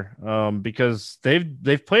leadoff here because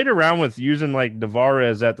they've played around with using like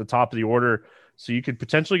Navarez at the top of the order. So you could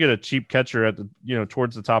potentially get a cheap catcher at the,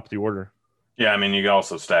 towards the top of the order. Yeah. I mean, you can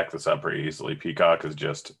also stack this up pretty easily. Peacock is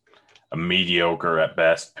just a mediocre at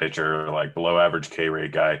best pitcher, like below average K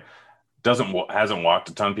rate guy. Hasn't walked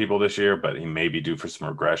a ton of people this year, but he may be due for some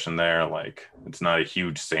regression there. Like it's not a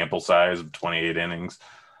huge sample size of 28 innings,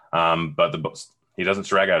 but he doesn't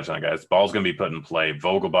strike out a ton of guys. Ball's going to be put in play.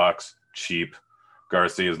 Vogelbach's cheap.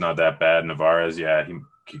 Garcia is not that bad. Navarez, yeah, he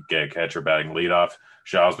could get a catcher batting leadoff.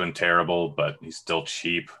 Shaw's been terrible, but he's still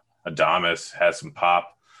cheap. Adames has some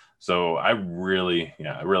pop. So I really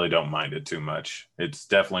don't mind it too much. It's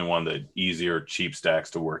definitely one of the easier cheap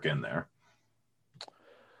stacks to work in there.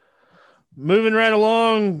 Moving right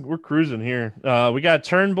along, we're cruising here. We got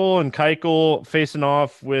Turnbull and Keuchel facing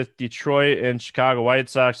off with Detroit and Chicago White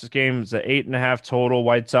Sox. This game is an 8.5 total.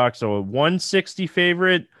 White Sox are a 160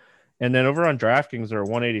 favorite, and then over on DraftKings they're a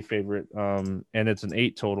 180 favorite, and it's an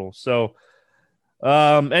 8 total. So,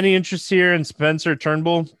 any interest here in Spencer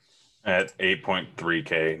Turnbull at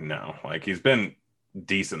 8.3K? No, like he's been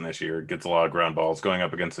decent this year. Gets a lot of ground balls, going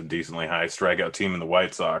up against a decently high strikeout team in the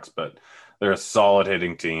White Sox, but they're a solid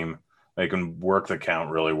hitting team. They can work the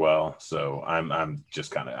count really well, so I'm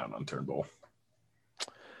just kind of out on Turnbull.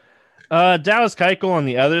 Dallas Keuchel on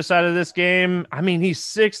the other side of this game. I mean, he's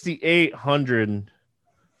 6,800.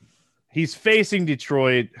 He's facing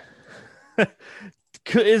Detroit.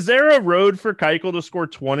 Is there a road for Keuchel to score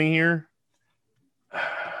 20 here?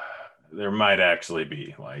 There might actually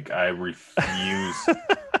be. Like, I refuse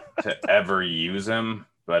to ever use him,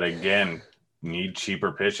 but again, need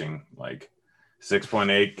cheaper pitching. Like,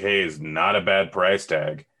 6.8K is not a bad price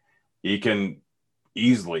tag. He can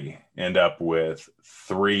easily end up with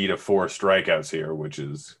 3 to 4 strikeouts here, which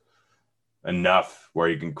is enough where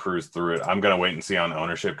you can cruise through it. I'm going to wait and see on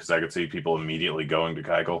ownership because I could see people immediately going to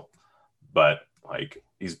Keuchel. But, like,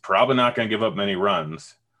 he's probably not going to give up many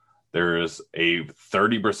runs. There's a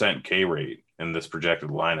 30% K rate in this projected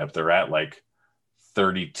lineup. They're at, like,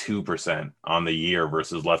 32% on the year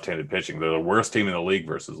versus left-handed pitching. They're the worst team in the league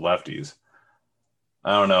versus lefties.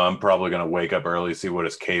 I don't know. I'm probably going to wake up early, see what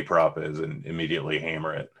his K prop is, and immediately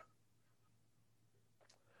hammer it.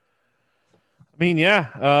 I mean,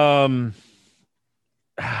 yeah.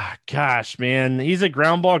 Gosh, man, he's a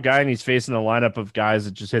ground ball guy, and he's facing a lineup of guys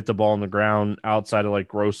that just hit the ball on the ground outside of like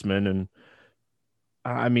Grossman. And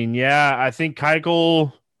I mean, yeah, I think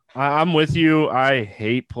Keuchel. I'm with you. I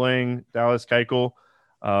hate playing Dallas Keuchel,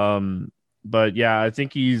 but yeah, I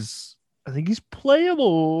think he's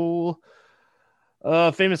playable.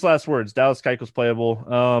 Famous last words. Dallas Keuchel's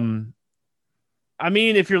playable. I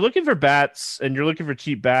mean, if you're looking for bats and you're looking for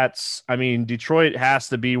cheap bats, I mean, Detroit has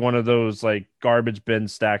to be one of those like garbage bin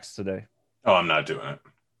stacks today. Oh, I'm not doing it.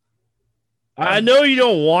 I know you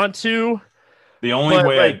don't want to. The only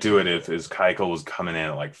way I'd do it is Keuchel was coming in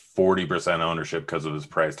at like 40% ownership because of his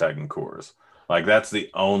price tag in Coors. Like, that's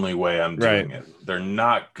the only way I'm doing it. They're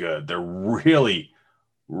not good. They're really,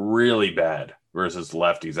 really bad versus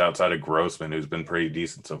lefties outside of Grossman, who's been pretty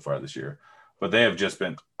decent so far this year. But they have just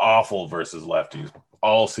been awful versus lefties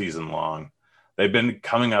all season long. They've been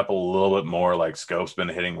coming up a little bit more, like Scope's been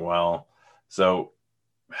hitting well. So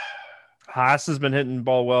Haas has been hitting the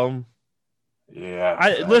ball well.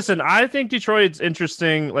 Yeah. Listen, I think Detroit's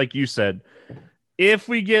interesting, like you said. If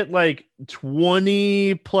we get like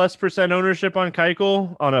 20+% ownership on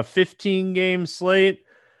Keuchel on a 15-game slate,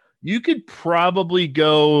 you could probably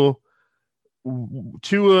go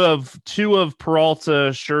two of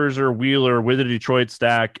Peralta, Scherzer, Wheeler with a Detroit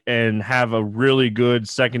stack and have a really good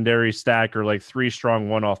secondary stack or like 3 strong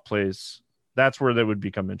one-off plays. That's where that would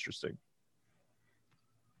become interesting.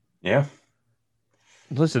 Yeah.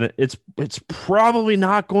 Listen, it's probably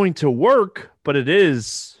not going to work, but it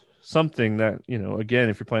is something that, you know, again,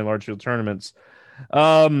 if you're playing large field tournaments.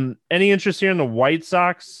 Any interest here in the White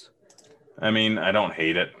Sox? I mean, I don't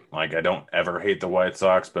hate it. Like, I don't ever hate the White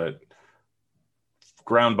Sox, but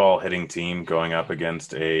ground ball hitting team going up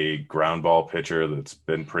against a ground ball pitcher that's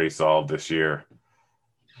been pretty solid this year.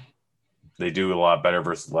 They do a lot better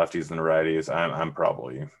versus lefties than righties. I'm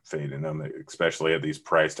probably fading them, especially at these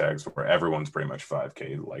price tags where everyone's pretty much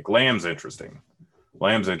 5K. Like, Lamb's interesting.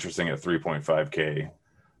 Lamb's interesting at 3.5K,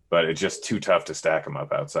 but it's just too tough to stack them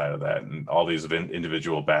up outside of that. And all these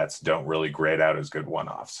individual bats don't really grade out as good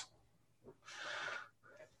one-offs.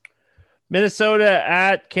 Minnesota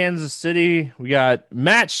at Kansas City. We got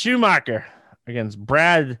Matt Schumacher against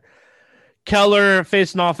Brad Keller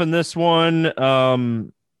facing off in this one.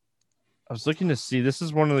 I was looking to see. This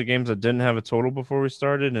is one of the games that didn't have a total before we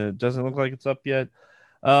started, and it doesn't look like it's up yet.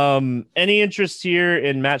 Any interest here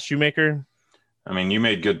in Matt Schumacher? I mean, you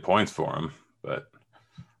made good points for him, but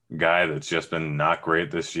a guy that's just been not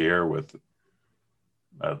great this year with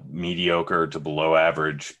a mediocre to below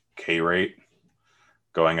average K rate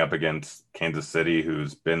going up against Kansas City,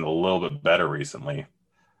 who's been a little bit better recently.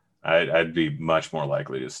 I'd be much more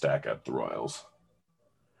likely to stack up the Royals.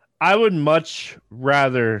 I would much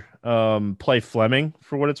rather play Fleming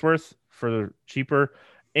for what it's worth for cheaper.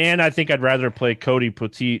 And I think I'd rather play Cody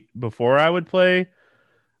Poteet before I would play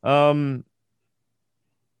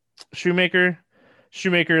Shoemaker.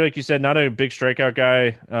 Shoemaker, like you said, not a big strikeout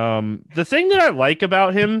guy. The thing that I like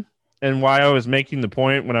about him and why I was making the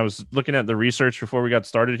point when I was looking at the research before we got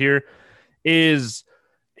started here is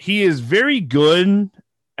he is very good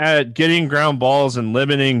at getting ground balls and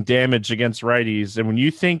limiting damage against righties. And when you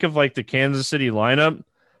think of like the Kansas City lineup,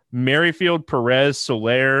 Merrifield, Perez,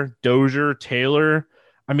 Soler, Dozier, Taylor,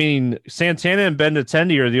 I mean, Santana and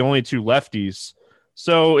Benintendi are the only 2 lefties.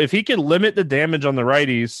 So if he can limit the damage on the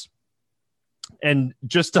righties and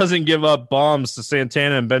just doesn't give up bombs to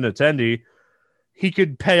Santana and Benintendi, he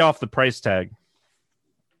could pay off the price tag.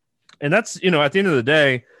 And that's, you know, at the end of the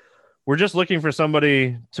day, we're just looking for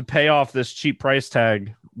somebody to pay off this cheap price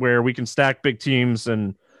tag where we can stack big teams.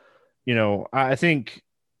 And, you know, I think,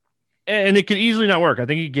 and it could easily not work. I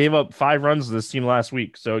think he gave up 5 runs to this team last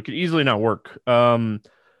week, so it could easily not work. But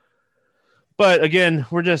again,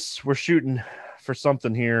 we're shooting for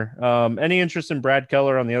something here. Any interest in Brad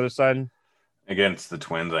Keller on the other side? Against the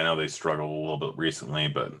Twins, I know they struggled a little bit recently,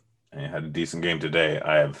 but they had a decent game today.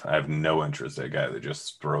 I have no interest in a guy that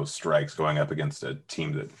just throws strikes going up against a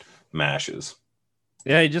team that mashes.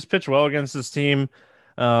 Yeah, he just pitched well against this team.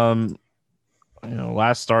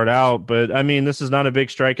 Last start out, but I mean, this is not a big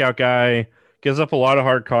strikeout guy. Gives up a lot of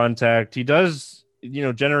hard contact. He does,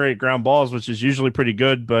 generate ground balls, which is usually pretty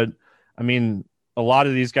good. But I mean, a lot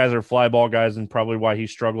of these guys are fly ball guys, and probably why he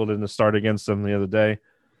struggled in the start against them the other day,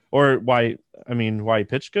 or why he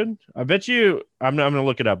pitched good. I bet you. I'm going to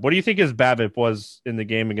look it up. What do you think his BABIP was in the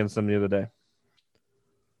game against them the other day?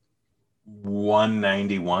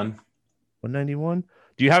 191. 191.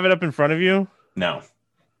 Do you have it up in front of you? No.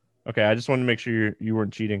 Okay, I just wanted to make sure you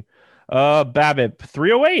weren't cheating. BABIP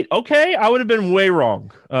 308. Okay, I would have been way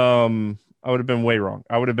wrong. I would have been way wrong.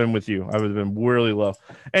 I would have been with you. I would have been really low.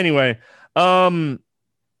 Anyway,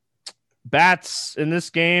 bats in this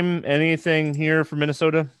game. Anything here for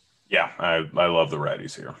Minnesota? Yeah, I love the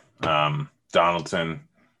righties here. Donaldson,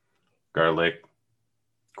 Garlick,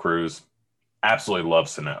 Cruz. Absolutely love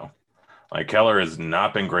Sano. Like Keller has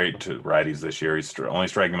not been great to righties this year. He's only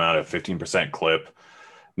striking them out at a 15% clip.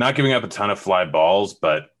 Not giving up a ton of fly balls,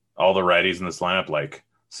 but all the righties in this lineup, like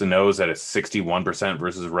Sano's at a 61%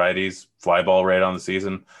 versus righties fly ball rate on the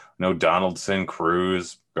season. No Donaldson,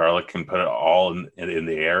 Cruz, Garlick can put it all in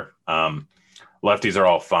the air. Lefties are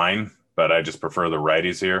all fine, but I just prefer the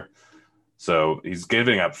righties here. So he's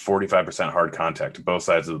giving up 45% hard contact to both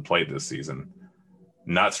sides of the plate this season.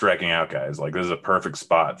 Not striking out guys. Like this is a perfect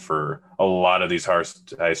spot for a lot of these high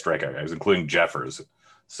strikeout guys, including Jeffers.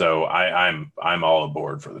 So I'm all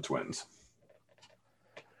aboard for the Twins.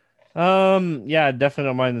 Yeah, definitely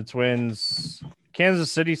don't mind the Twins.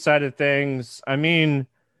 Kansas City side of things. I mean,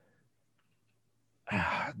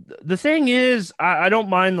 the thing is, I don't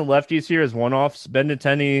mind the lefties here as one-offs.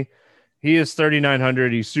 Benintendi, he is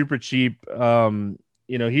 3,900. He's super cheap. He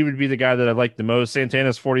would be the guy that I like the most.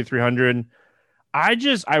 Santana's 4,300.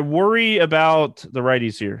 I worry about the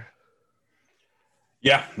righties here.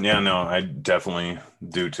 Yeah, no, I definitely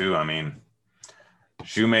do too. I mean,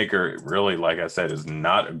 Shoemaker really, like I said, is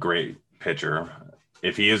not a great pitcher.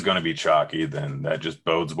 If he is going to be chalky, then that just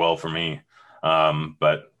bodes well for me.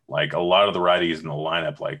 But like a lot of the righties in the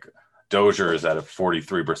lineup, like Dozier is at a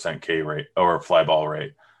 43% K rate or fly ball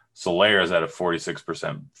rate. Soler is at a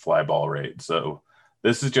 46% fly ball rate. So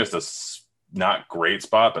this is just a not great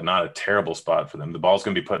spot, but not a terrible spot for them. The ball's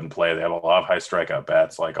going to be put in play. They have a lot of high strikeout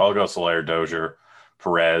bats. Like I'll go Soler, Dozier,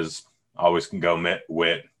 Perez. Always can go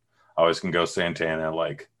Witt. Always can go Santana.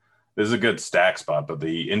 Like this is a good stack spot, but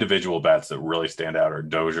the individual bats that really stand out are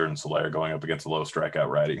Dozier and Soler going up against a low strikeout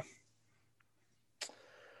righty.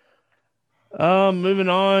 Moving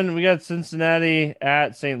on, we got Cincinnati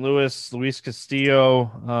at St. Louis. Luis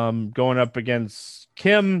Castillo going up against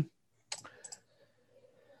Kim.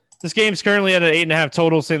 This game's currently at an 8.5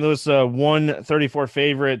 total. St. Louis 134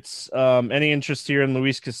 favorites. Any interest here in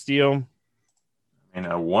Luis Castillo? I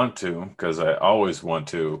mean, I want to because I always want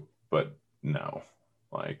to, but no.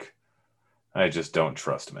 Like, I just don't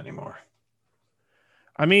trust him anymore.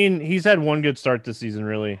 I mean, he's had one good start this season,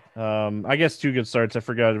 really. I guess two good starts. I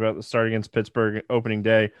forgot about the start against Pittsburgh opening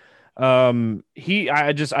day. I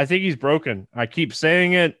think he's broken. I keep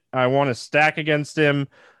saying it. I want to stack against him.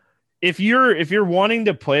 If you're wanting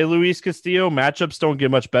to play Luis Castillo, matchups don't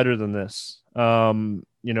get much better than this.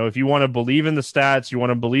 If you want to believe in the stats, you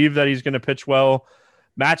want to believe that he's going to pitch well,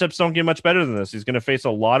 matchups don't get much better than this. He's going to face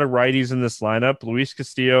a lot of righties in this lineup. Luis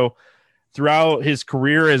Castillo, throughout his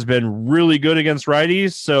career, has been really good against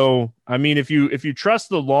righties. So, I mean, if you trust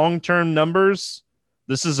the long-term numbers,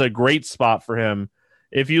 this is a great spot for him.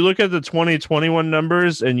 If you look at the 2021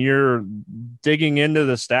 numbers and you're digging into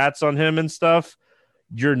the stats on him and stuff,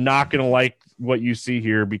 you're not going to like what you see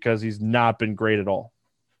here because he's not been great at all.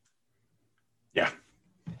 Yeah.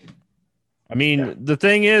 I mean, The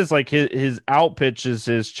thing is, like, his out pitch is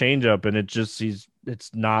his changeup, and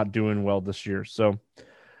it's not doing well this year. So,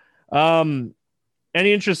 any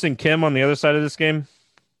interest in Kim on the other side of this game?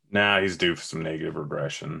 Nah, he's due for some negative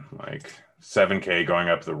regression. Like 7K going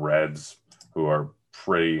up the Reds, who are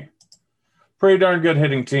pretty darn good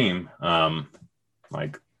hitting team.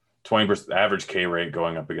 Like 20% average K rate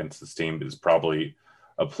going up against this team is probably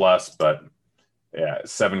a plus, but yeah,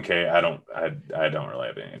 7K. I don't really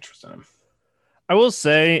have any interest in him. I will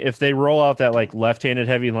say if they roll out that like left-handed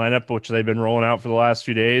heavy lineup, which they've been rolling out for the last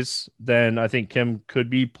few days, then I think Kim could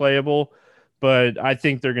be playable. But I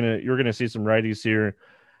think you're gonna see some righties here.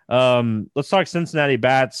 Let's talk Cincinnati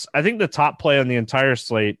bats. I think the top play on the entire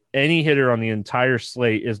slate, any hitter on the entire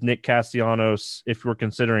slate, is Nick Castellanos. If we're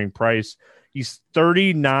considering price, he's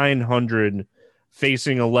 3,900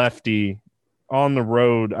 facing a lefty on the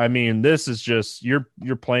road. I mean, this is just you're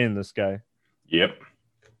playing this guy. Yep.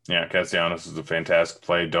 Yeah, Castellanos is a fantastic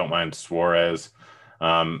play. Don't mind Suarez.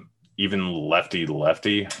 Even lefty.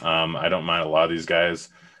 I don't mind a lot of these guys.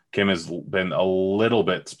 Kim has been a little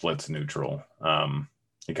bit splits neutral.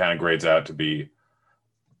 He kind of grades out to be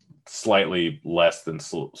slightly less than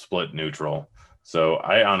split neutral. So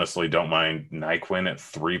I honestly don't mind Nyquin at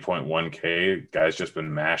 3.1K. Guy's just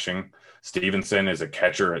been mashing. Stevenson is a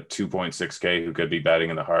catcher at 2.6K who could be batting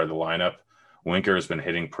in the heart of the lineup. Winker has been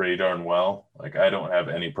hitting pretty darn well. Like, I don't have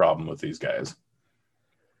any problem with these guys.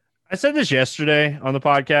 I said this yesterday on the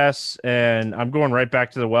podcast, and I'm going right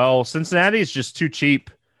back to the well. Cincinnati is just too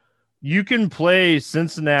cheap. You can play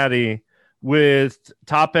Cincinnati with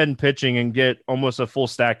top end pitching and get almost a full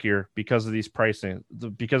stack here because of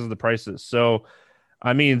because of the prices. So,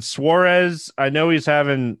 I mean, Suarez, I know he's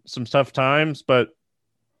having some tough times, but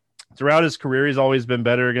throughout his career, he's always been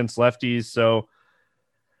better against lefties. So,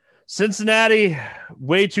 Cincinnati,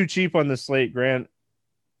 way too cheap on this slate, Grant.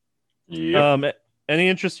 Yep. Any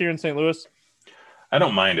interest here in St. Louis? I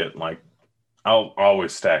don't mind it. Like, I'll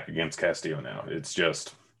always stack against Castillo now. It's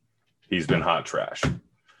just he's been hot trash.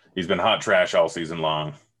 He's been hot trash all season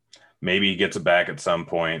long. Maybe he gets it back at some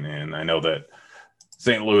point, and I know that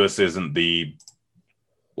St. Louis isn't the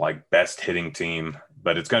best hitting team,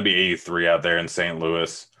 but it's going to be 83 out there in St.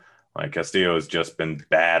 Louis. Like, Castillo has just been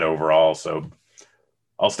bad overall, so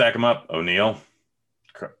I'll stack him up. O'Neill,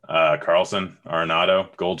 Carlson,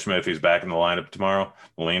 Arenado, Goldschmidt if he's back in the lineup tomorrow,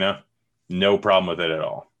 Molina, no problem with it at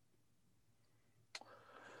all.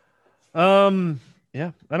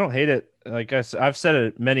 Yeah, I don't hate it. Like I've said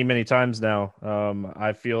it many, many times now.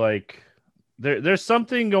 I feel like there's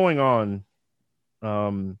something going on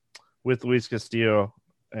with Luis Castillo,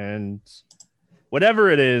 and whatever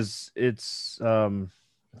it is, it's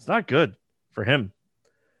not good for him.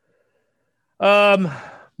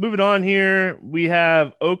 Moving on here, we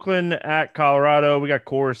have Oakland at Colorado. We got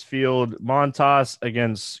Coors Field, Montas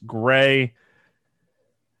against Gray.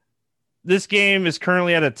 This game is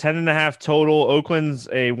currently at a 10.5 total. Oakland's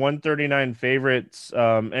a 139 favorite.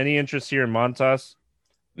 Any interest here in Montas?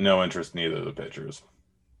 No interest in either of the pitchers.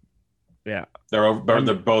 Yeah, they're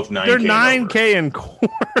both 9K. They're 9K in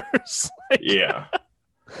Coors. Yeah,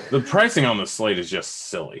 the pricing on the slate is just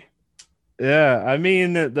silly. Yeah, I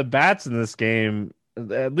mean the bats in this game,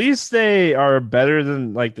 at least they are better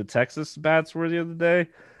than the Texas bats were the other day.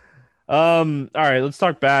 All right, let's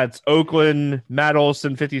talk bats. Oakland, Matt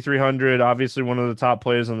Olson, 5,300, obviously one of the top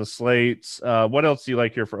players on the slate. What else do you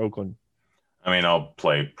like here for Oakland? I mean, I'll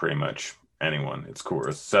play pretty much anyone. It's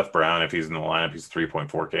Coors. Seth Brown, if he's in the lineup, he's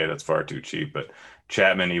 3.4K. That's far too cheap. But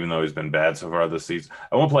Chapman, even though he's been bad so far this season,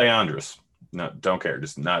 I won't play Andrus. No, don't care.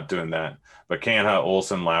 Just not doing that. But Canha,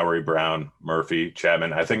 Olson, Lowry, Brown, Murphy,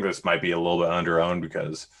 Chapman. I think this might be a little bit under-owned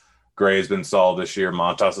because Gray's been solid this year.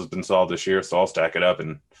 Montas has been solid this year. So I'll stack it up,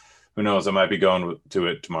 and who knows? I might be going to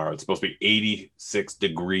it tomorrow. It's supposed to be 86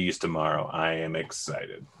 degrees tomorrow. I am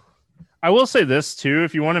excited. I will say this, too.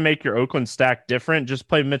 If you want to make your Oakland stack different, just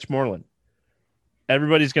play Mitch Moreland.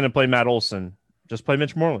 Everybody's going to play Matt Olson. Just play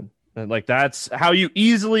Mitch Moreland. And that's how you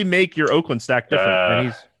easily make your Oakland stack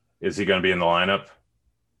different. Is he going to be in the lineup?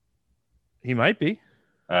 He might be.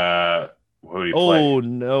 Who do you play? Oh,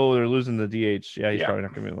 no, they're losing the DH. Yeah, he's probably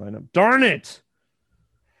not going to be in the lineup. Darn it.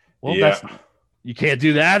 Well, you can't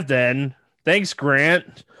do that then. Thanks,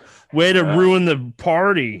 Grant. Way to ruin the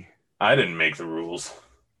party. I didn't make the rules.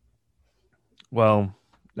 Well,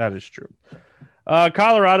 that is true.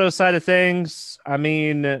 Colorado side of things, I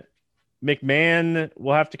mean, McMahon,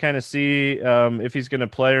 we'll have to kind of see if he's going to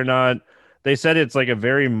play or not. They said it's a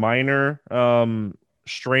very minor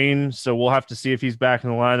strain, so we'll have to see if he's back in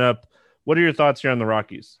the lineup. What are your thoughts here on the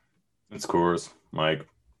Rockies? It's Coors.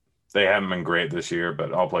 They haven't been great this year,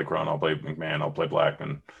 but I'll play Cron, I'll play McMahon, I'll play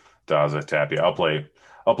Blackman, Daza, Tapia. I'll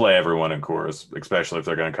play everyone in Coors, especially if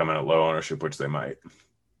they're going to come in at low ownership, which they might.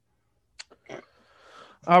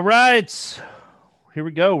 All right. Here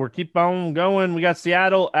we go. We're keep on going. We got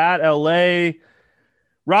Seattle at LA.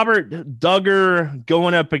 Robert Duggar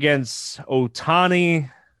going up against Ohtani.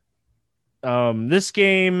 This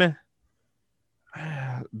game,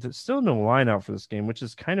 there's still no line out for this game, which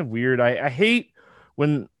is kind of weird. I hate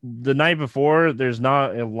when the night before there's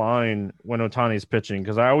not a line when Ohtani's pitching,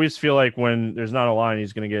 because I always feel like when there's not a line,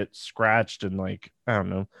 he's going to get scratched and I don't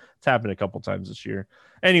know. It's happened a couple times this year.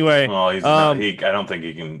 Anyway, well, I don't think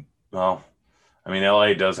he can. Well, I mean,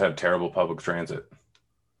 LA does have terrible public transit.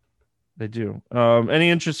 They do. Any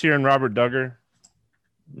interest here in Robert Duggar?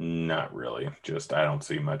 Not really. Just I don't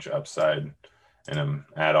see much upside in him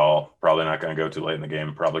at all. Probably not going to go too late in the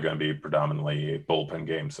game. Probably going to be predominantly a bullpen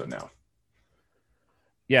game. So no.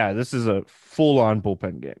 Yeah, this is a full-on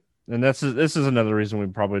bullpen game, and this is another reason we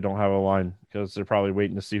probably don't have a line, because they're probably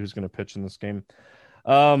waiting to see who's going to pitch in this game.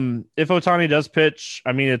 If Ohtani does pitch,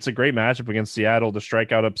 I mean, it's a great matchup against Seattle. The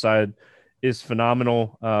strikeout upside is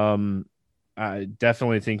phenomenal. I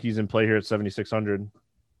definitely think he's in play here at 7,600.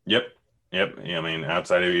 Yep. I mean,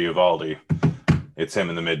 outside of Eovaldi, it's him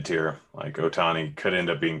in the mid tier. Ohtani could end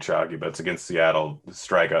up being chalky, but it's against Seattle. The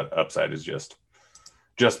strikeout upside is just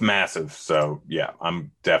massive. So yeah,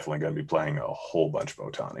 I'm definitely going to be playing a whole bunch of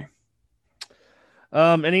Ohtani.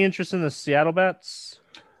 Any interest in the Seattle bats?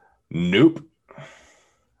 Nope.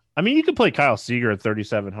 I mean, you could play Kyle Seager at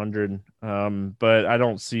 3,700, but I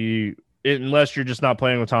don't see unless you're just not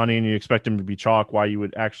playing Ohtani and you expect him to be chalk, why you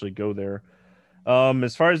would actually go there.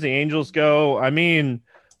 As far as the Angels go, I mean,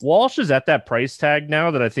 Walsh is at that price tag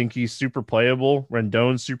now that I think he's super playable.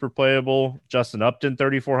 Rendon's super playable. Justin Upton,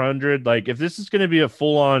 3,400. Like, if this is going to be a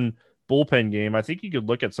full-on bullpen game, I think you could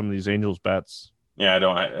look at some of these Angels bets. Yeah, I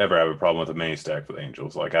don't ever have a problem with a mini stack with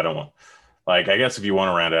Angels. Like, I don't want, like, I guess if you want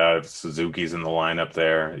to round it out, if Suzuki's in the lineup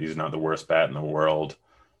there, he's not the worst bat in the world.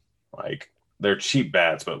 Like, they're cheap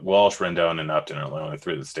bats, but Walsh, Rendon, and Upton are the only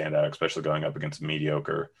three that stand out, especially going up against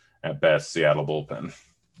mediocre at best Seattle bullpen.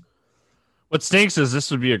 What stinks is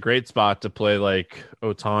this would be a great spot to play like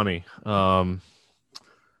Ohtani. And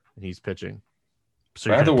he's pitching.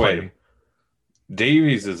 So by the way,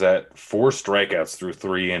 Davies is at 4 strikeouts through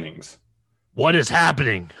 3 innings. What is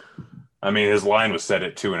happening? I mean, his line was set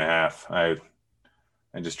at 2.5.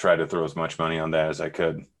 I just tried to throw as much money on that as I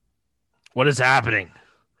could. What is happening?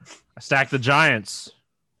 I stacked the Giants.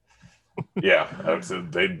 Yeah,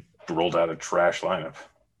 they rolled out a trash lineup.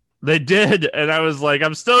 They did, and I was like,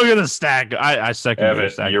 I'm still gonna stack. I second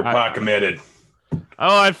Evan, stack. you're pot committed.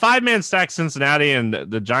 I 5-man stack Cincinnati, and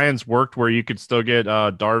the Giants worked where you could still get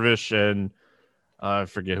Darvish and I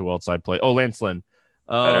forget who else I played. Oh, Lance Lynn.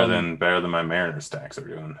 Better than my Mariners stacks are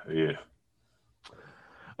doing. Yeah.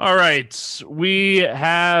 All right, we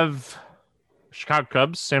have Chicago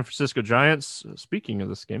Cubs, San Francisco Giants. Speaking of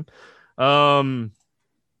this game, Arrieta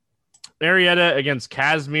against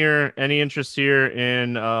Kazmir. Any interest here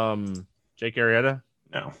in Jake Arrieta?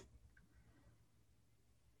 No.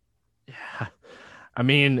 Yeah, I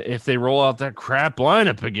mean, if they roll out that crap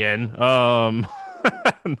lineup again, I'm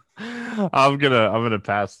gonna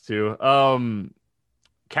pass too.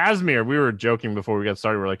 Kazmir, we were joking before we got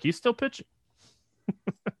started. We're like, he's still pitching.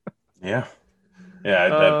 Yeah. I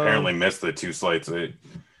apparently missed the 2 slates that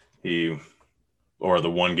or the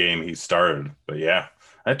 1 game he started. But yeah,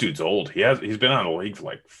 that dude's old. He's been on the league for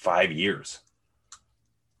like 5 years.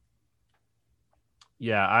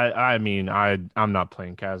 Yeah, I mean, I'm not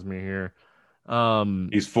playing Kazmir here.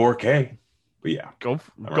 He's 4K. But yeah, go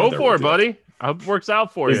for it, buddy. I hope it works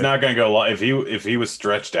out for you. He's not going to go long. If he was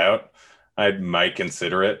stretched out, I might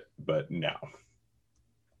consider it, but no.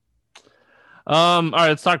 All right,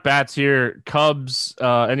 let's talk bats here. Cubs,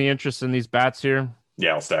 any interest in these bats here?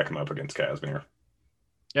 Yeah, I'll stack them up against Kazmir.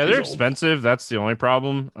 Yeah, they're expensive. That's the only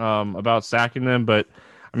problem about stacking them. But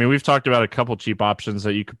I mean, we've talked about a couple cheap options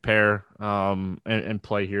that you could pair and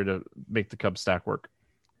play here to make the Cubs stack work.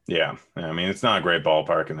 Yeah, I mean, it's not a great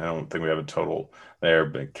ballpark, and I don't think we have a total there.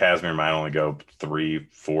 But Kazmir might only go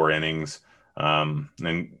 3-4 innings.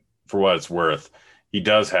 And for what it's worth, he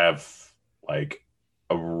does have like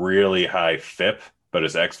a really high FIP, but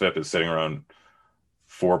his xFIP is sitting around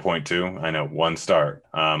 4.2. I know, 1 start.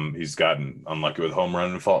 He's gotten unlucky with home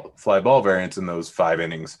run and fly ball variance in those 5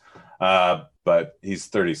 innings. But he's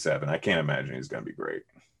 37. I can't imagine he's going to be great.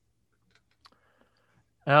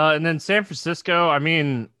 And then San Francisco, I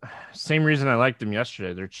mean, same reason I liked them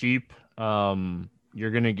yesterday. They're cheap.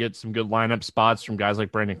 You're going to get some good lineup spots from guys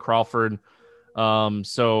like Brandon Crawford.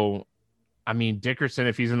 So, I mean, Dickerson,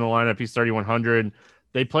 if he's in the lineup, he's 3,100.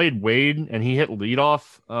 They played Wade, and he hit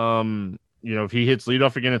leadoff. If he hits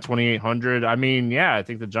leadoff again at 2,800, I mean, yeah, I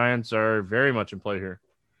think the Giants are very much in play here.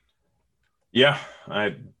 Yeah,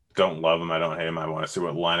 I don't love him. I don't hate him. I want to see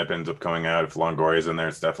what lineup ends up coming out. If Longoria's in there,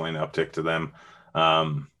 it's definitely an uptick to them.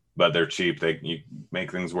 But they're cheap. You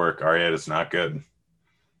make things work. Arrieta's not good.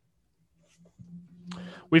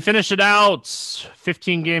 We finish it out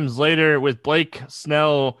 15 games later with Blake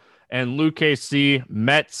Snell and Luke KC.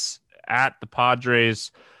 Mets at the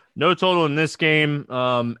Padres. No total in this game.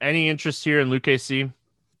 Any interest here in Luke KC?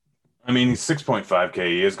 I mean, he's 6.5K.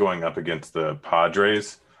 He is going up against the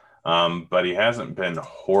Padres, but he hasn't been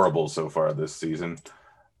horrible so far this season.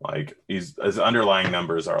 Like, his underlying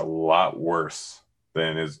numbers are a lot worse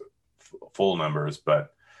than his full numbers,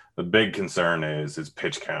 but the big concern is his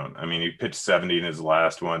pitch count. I mean, he pitched 70 in his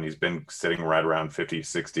last one. He's been sitting right around 50,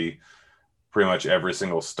 60 pretty much every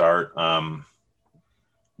single start.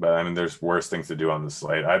 But I mean, there's worse things to do on the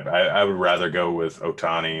slate. I would rather go with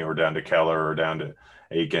Ohtani or down to Keller or down to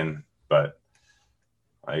Aiken, but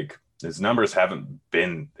like, his numbers haven't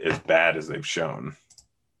been as bad as they've shown.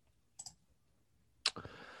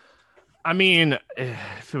 I mean,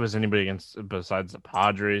 if it was anybody besides the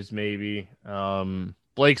Padres, maybe.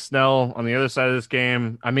 Blake Snell on the other side of this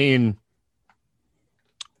game, I mean,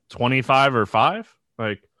 25 or 5?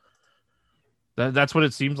 Like, that's what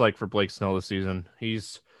it seems like for Blake Snell this season.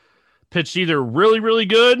 He's pitched either really, really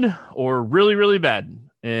good or really, really bad.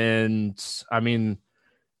 And, I mean,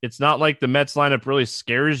 it's not like the Mets lineup really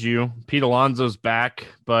scares you. Pete Alonso's back,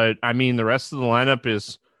 but, I mean, the rest of the lineup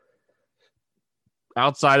is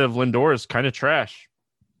outside of Lindor is kind of trash.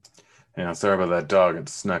 Yeah, sorry about that dog. It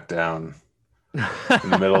snuck down in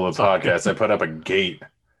the middle of the podcast. I put up a gate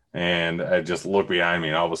and I just looked behind me,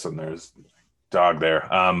 and all of a sudden there's dog there.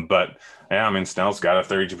 But yeah, I mean, Snell's got a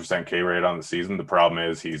 32% K rate on the season. The problem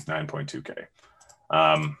is he's 9.2K.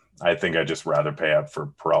 I think I'd just rather pay up for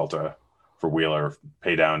Peralta, for Wheeler,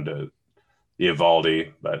 pay down to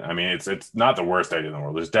Eovaldi. But I mean, it's not the worst idea in the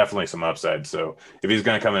world. There's definitely some upside. So if he's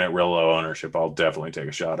going to come in at real low ownership, I'll definitely take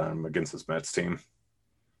a shot on him against this Mets team.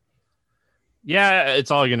 Yeah,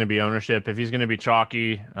 it's all going to be ownership. If he's going to be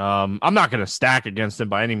chalky, I'm not going to stack against him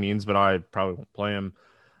by any means, but I probably won't play him.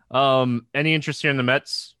 Any interest here in the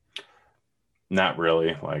Mets? Not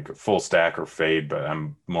really, like full stack or fade, but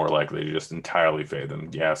I'm more likely to just entirely fade them.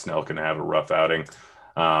 Yeah, Snell can have a rough outing,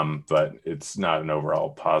 but it's not an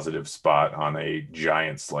overall positive spot on a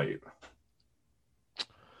giant slate.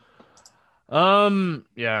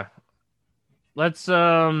 Yeah. Let's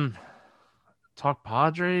talk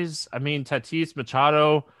Padres. I mean, Tatis,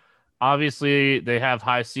 Machado, obviously they have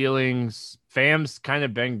high ceilings. Fam's kind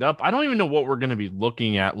of banged up. I don't even know what we're going to be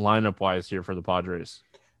looking at lineup wise here for the Padres.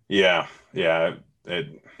 Yeah. I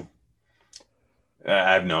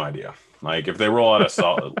have no idea. Like, if they roll out a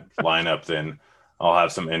solid lineup, then I'll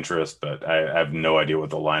have some interest, but I have no idea what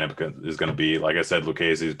the lineup is going to be. Like I said,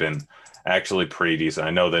 Lucchese's been actually pretty decent.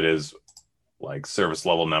 I know that his like service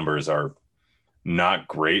level numbers are not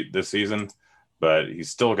great this season, but he's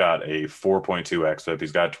still got a 4.2 xFIP.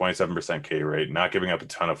 He's got a 27% K rate, not giving up a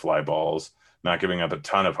ton of fly balls, not giving up a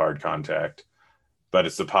ton of hard contact. But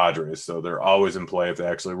it's the Padres, so they're always in play if they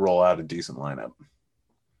actually roll out a decent lineup.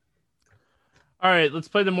 All right, let's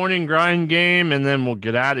play the morning grind game, and then we'll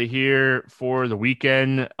get out of here for the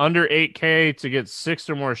weekend. Under 8K to get 6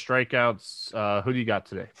 or more strikeouts. Who do you got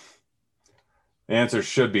today? The answer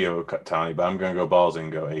should be Ohtani, but I'm going to go balls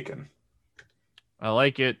and go Aiken. I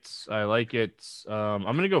like it. I'm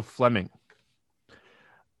going to go Fleming.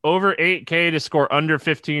 Over 8K to score under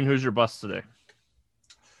 15. Who's your bust today?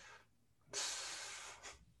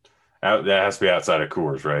 That has to be outside of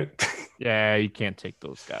Coors, right? Yeah, you can't take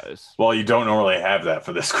those guys. Well, you don't normally have that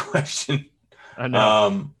for this question. I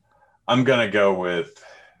know. I'm going to go with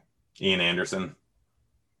Ian Anderson.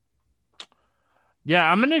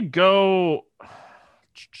 Yeah, I'm going to go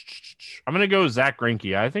Zach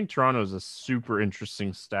Greinke. I think Toronto is a super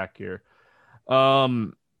interesting stack here.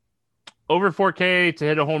 Over 4K to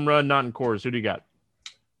hit a home run, not in Coors. Who do you got?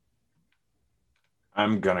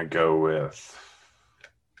 I'm going to go with...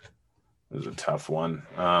 This is a tough one.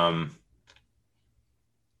 I'm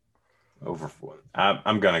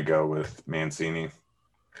going to go with Mancini.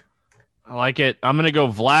 I like it. I'm going to go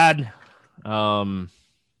Vlad.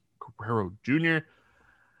 Guerrero Jr.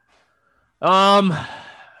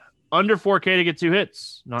 Under 4K to get 2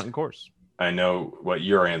 hits, not in Coors. I know what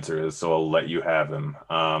your answer is, so I'll let you have him.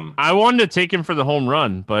 I wanted to take him for the home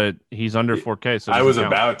run, but he's under 4K. So I was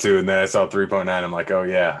about to, and then I saw 3.9. I'm like, oh,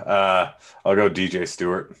 yeah. I'll go DJ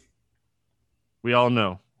Stewart. We all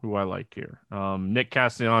know who I like here. Nick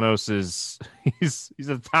Castellanos he's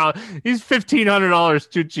a talent. He's $1,500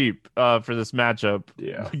 too cheap for this matchup.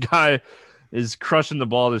 Yeah, the guy is crushing the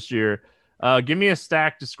ball this year. Give me a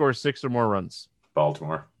stack to score 6 or more runs.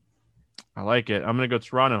 Baltimore. I like it. I'm gonna go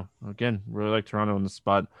Toronto again. Really like Toronto in the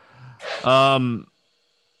spot.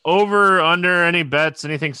 Over under any bets?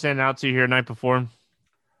 Anything stand out to you here night before?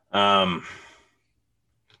 Not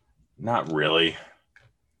really.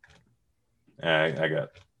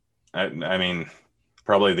 I mean,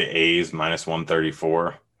 probably the A's minus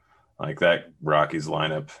 134. Like, that Rockies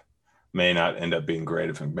lineup may not end up being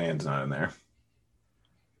great if McMahon's not in there.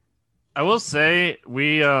 I will say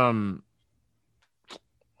I'm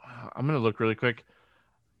going to look really quick.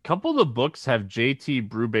 A couple of the books have JT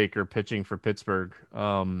Brubaker pitching for Pittsburgh.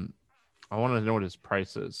 I want to know what his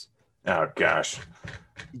price is. Oh, gosh.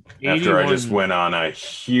 81... After I just went on a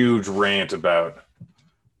huge rant about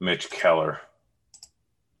Mitch Keller.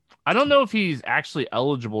 I don't know if he's actually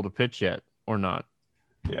eligible to pitch yet or not.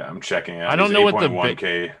 Yeah, I'm checking out. I don't know what the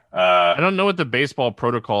I don't know what the baseball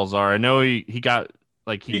protocols are. I know he got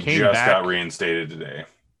like he came just back. Got reinstated today.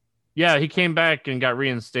 Yeah, he came back and got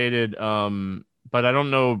reinstated. But I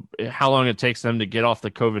don't know how long it takes them to get off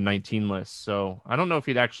the COVID-19 list. So I don't know if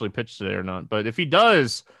he'd actually pitch today or not. But if he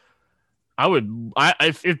does, if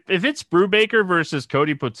it's Brubaker versus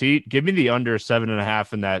Cody Poteet, give me the under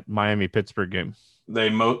 7.5 in that Miami Pittsburgh game.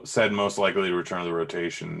 They said most likely to return to the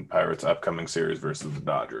rotation Pirates' upcoming series versus the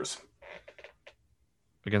Dodgers.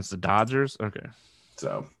 Against the Dodgers? Okay.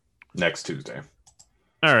 So next Tuesday.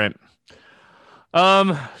 All right.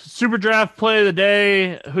 Super Draft play of the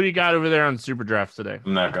day. Who do you got over there on Super Draft today?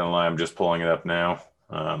 I'm not gonna lie, I'm just pulling it up now.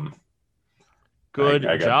 Good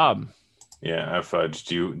job. Yeah, I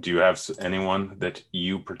fudged. Do you have anyone that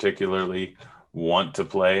you particularly want to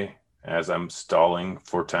play as I'm stalling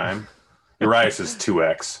for time? Urias is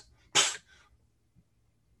 2x.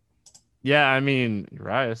 Yeah, I mean,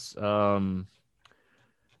 Urias.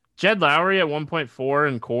 Jed Lowry at 1.4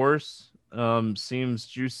 in course seems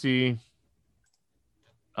juicy.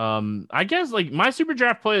 I guess like my Super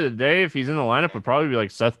Draft play of the day, if he's in the lineup, would probably be like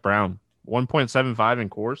Seth Brown, 1.75 in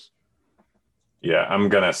course. Yeah, I'm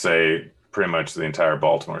gonna say pretty much the entire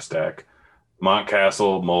Baltimore stack.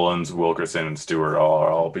 Montcastle, Mullins, Wilkerson, and Stewart are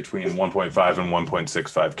all between 1.5 and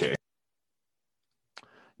 1.65K.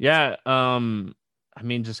 Yeah, I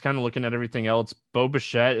mean, just kind of looking at everything else, Bo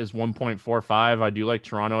Bichette is 1.45. I do like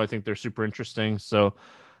Toronto. I think they're super interesting. So,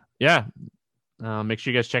 yeah, make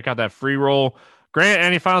sure you guys check out that free roll. Grant,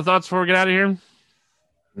 any final thoughts before we get out of here?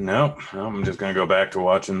 No, I'm just going to go back to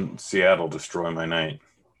watching Seattle destroy my night.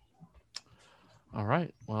 All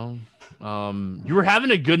right. Well, you were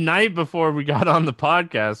having a good night before we got on the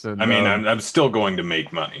podcast. And I mean, I'm still going to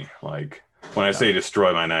make money. Like, when I say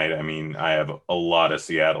destroy my night, I mean, I have a lot of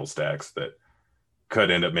Seattle stacks that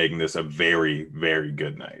could end up making this a very, very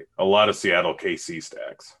good night. A lot of Seattle KC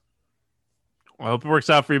stacks. I hope it works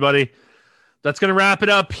out for you, buddy. That's going to wrap it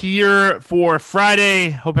up here for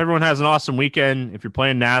Friday. Hope everyone has an awesome weekend. If you're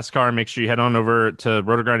playing NASCAR, make sure you head on over to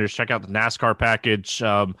RotoGrinders, check out the NASCAR package.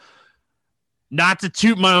 Not to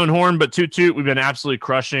toot my own horn, but toot. We've been absolutely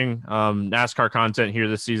crushing NASCAR content here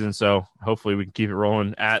this season, so hopefully we can keep it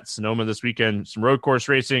rolling at Sonoma this weekend. Some road course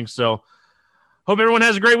racing, so hope everyone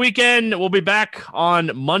has a great weekend. We'll be back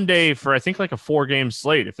on Monday for, I think, like a 4-game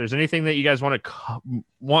slate. If there's anything that you guys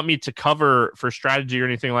want me to cover for strategy or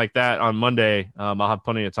anything like that on Monday, I'll have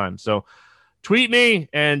plenty of time. So tweet me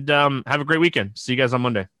and have a great weekend. See you guys on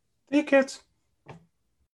Monday. Hey, kids.